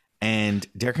 And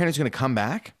Derrick Henry's going to come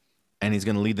back, and he's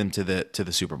going to lead them to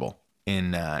the Super Bowl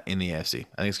in the AFC.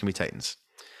 I think it's going to be Titans.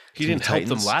 He didn't help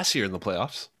them last year in the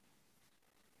playoffs.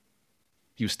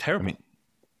 He was terrible.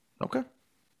 Okay.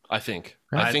 I think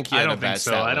he had a bad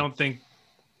stat line. I don't think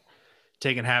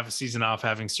taking half a season off,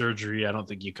 having surgery, I don't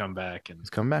think you come back. And He's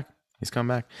come back.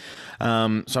 So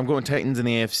I'm going Titans in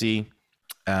the AFC.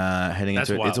 Heading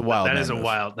into it. It's a wild. That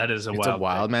is a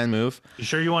wild man move. You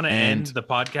sure you want to end the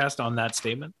podcast on that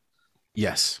statement?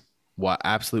 Yes.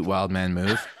 Absolute wild man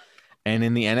move. And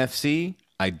in the NFC,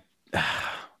 I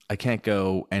can't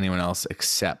go anyone else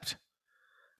except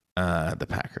the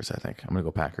Packers. I think I'm gonna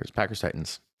go Packers. Packers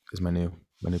Titans is my new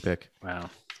pick. Wow.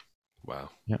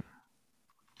 Yeah.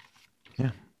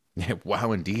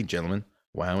 Wow, indeed, gentlemen.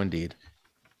 Wow, indeed.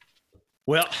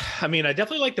 Well, I mean, I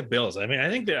definitely like the Bills. I mean, I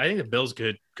think the Bills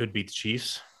could beat the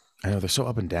Chiefs. I know they're so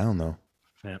up and down, though.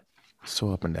 Yeah,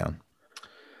 so up and down.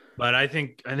 But I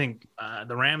think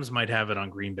the Rams might have it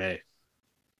on Green Bay.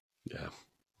 Yeah,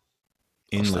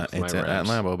 it's at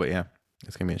Lambeau, but yeah,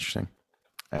 it's gonna be interesting.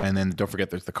 And then don't forget,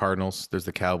 there's the Cardinals, there's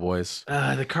the Cowboys,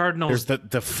 the Cardinals. There's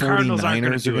the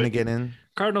 49ers are going to get in.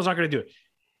 Cardinals aren't going to do it.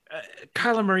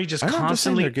 Kyler Murray just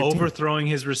constantly overthrowing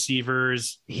his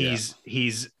receivers. He's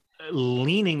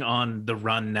leaning on the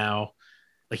run now.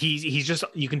 Like he's just,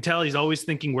 you can tell he's always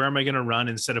thinking, where am I going to run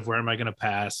instead of where am I going to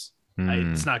pass?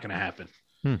 It's not going to happen.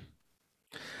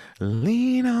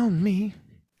 Lean on me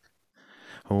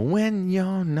when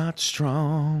you're not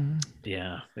strong.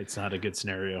 Yeah, it's not a good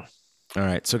scenario. All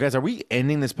right. So guys, are we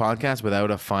ending this podcast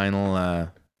without a final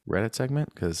Reddit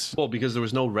segment? Because there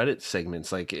was no Reddit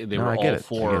segments. Like they were all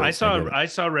four. I saw a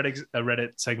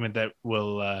Reddit segment that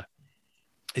will,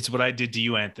 it's what I did to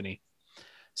you, Anthony.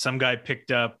 Some guy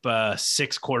picked up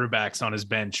 6 quarterbacks on his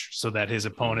bench so that his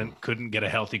opponent couldn't get a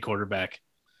healthy quarterback.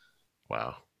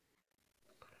 Wow.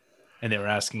 And they were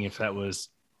asking if that was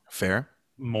fair,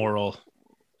 moral.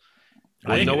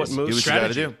 Well, you know what moves?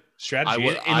 Strategy.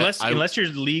 Unless your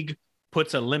league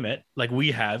puts a limit, like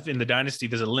we have in the Dynasty,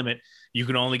 there's a limit. You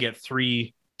can only get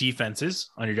 3 defenses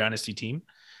on your Dynasty team.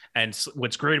 And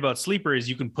what's great about Sleeper is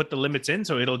you can put the limits in,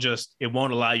 so it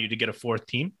won't allow you to get a 4th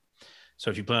team. So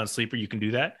if you play on Sleeper, you can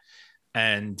do that.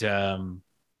 And so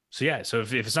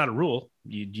if it's not a rule,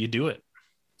 you do it.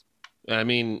 I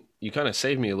mean, you kind of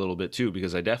saved me a little bit too,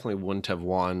 because I definitely wouldn't have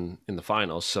won in the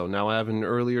finals. So now I have an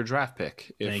earlier draft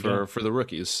pick for the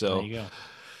rookies. So there you go.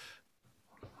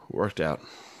 Worked out.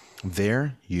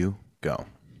 There you go.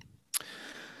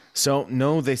 So,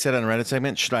 no, they said on a Reddit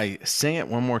segment. Should I sing it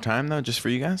one more time, though, just for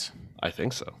you guys? I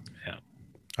think so. Yeah.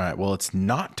 All right. Well, it's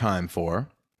not time for.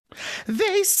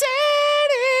 They said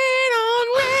it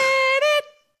on Reddit.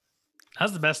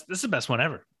 How's the best? This is the best one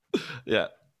ever. Yeah,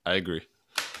 I agree.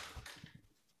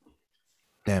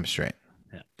 Damn straight.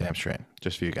 Yeah. Damn straight.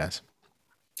 Just for you guys.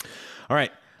 All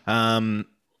right. I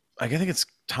think it's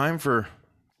time for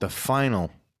the final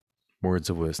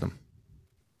words of wisdom.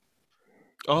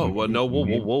 Oh, well, no.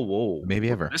 Whoa.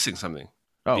 Maybe ever. Missing something.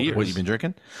 Oh, Beers. what, you been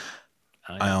drinking?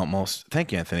 I almost.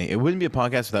 Thank you, Anthony. It wouldn't be a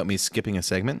podcast without me skipping a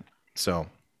segment. So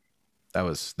that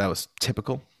was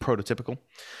typical, prototypical.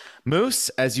 Moose,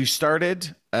 as you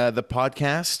started the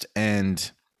podcast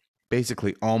and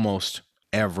basically almost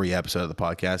every episode of the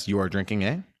podcast, you are drinking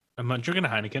I'm drinking a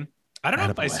Heineken. I don't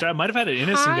know if I might have had an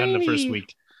innocent gun the first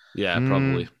week. Yeah,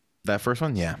 probably. That first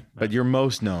one, yeah. But you're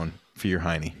most known for your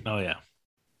Heine. Oh, yeah.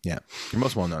 Yeah. You're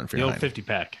most well known for your old Heine. 50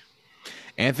 pack.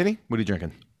 Anthony, what are you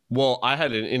drinking? Well, I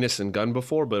had an innocent gun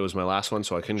before, but it was my last one,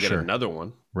 so I couldn't get another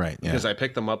one. Right. Yeah. Because I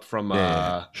picked them up from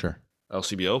Sure.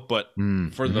 LCBO. But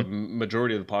for the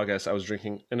majority of the podcast, I was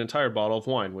drinking an entire bottle of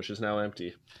wine, which is now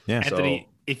empty. Yeah. Anthony,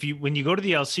 when you go to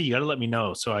the LC, you got to let me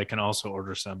know so I can also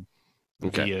order some.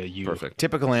 Okay. You. Perfect.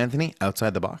 Typical Anthony,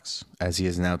 outside the box, as he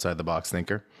is an outside the box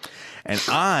thinker. And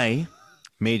I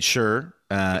made sure,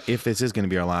 if this is going to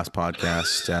be our last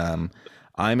podcast,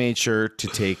 I made sure to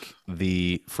take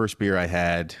the first beer I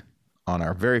had on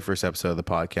our very first episode of the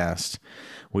podcast,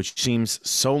 which seems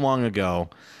so long ago.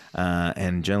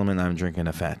 And gentlemen, I'm drinking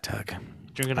a Fat Tug.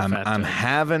 I'm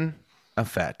having a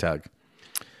Fat Tug.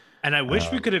 And I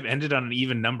wish we could have ended on an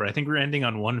even number. I think we're ending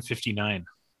on 159.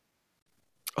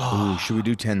 Oh, should we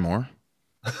do 10 more?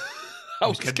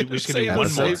 We should do one more.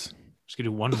 Just gonna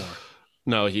do one more.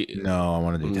 No, I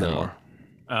want to do 10 more.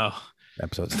 Oh,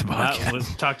 episodes of the podcast.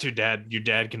 Let's talk to your dad. Your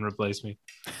dad can replace me.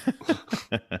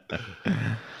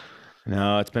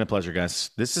 No, it's been a pleasure,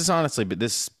 guys. This is honestly, but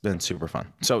this has been super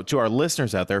fun. So, to our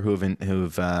listeners out there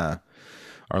who've our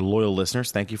loyal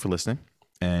listeners, thank you for listening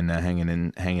and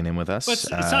hanging in with us. But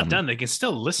it's not done. They can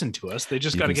still listen to us. They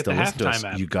just got to get the halftime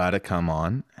app. You got to come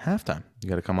on halftime. You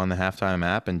got to come on the halftime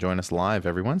app and join us live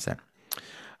every Wednesday.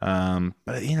 But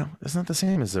it's not the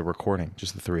same as the recording,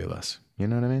 just the three of us. You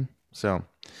know what I mean? So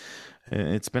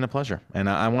it's been a pleasure. And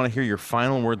I want to hear your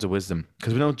final words of wisdom,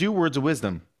 because we don't do words of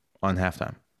wisdom on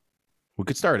halftime. We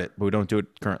could start it, but we don't do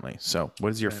it currently. So what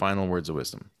is your final words of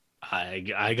wisdom?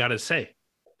 I got to say,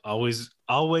 always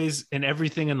in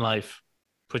everything in life,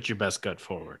 put your best gut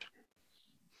forward.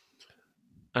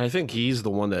 I think he's the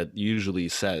one that usually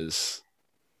says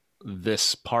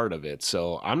this part of it.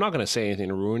 So I'm not going to say anything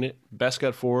to ruin it. Best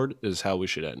gut forward is how we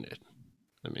should end it.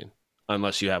 I mean,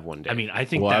 unless you have one day. I mean, I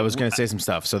think. Well, I was going to say some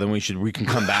stuff, so then we can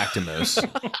come back to Moose.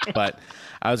 But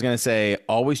I was going to say,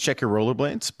 always check your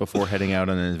rollerblades before heading out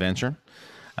on an adventure,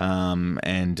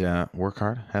 and work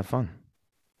hard, have fun.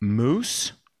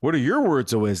 Moose, what are your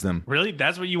words of wisdom? Really,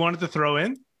 that's what you wanted to throw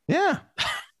in? Yeah.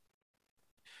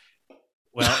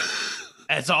 Well,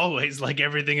 as always, like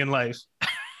everything in life,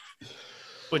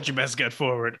 put your best gut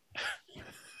forward.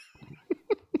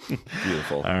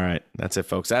 Beautiful. All right. That's it,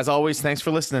 folks. As always, thanks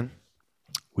for listening.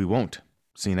 We won't.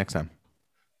 See you next time.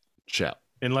 Ciao.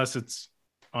 Unless it's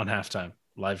on halftime.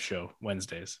 Live show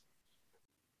Wednesdays.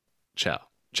 Ciao.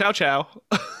 Ciao, ciao.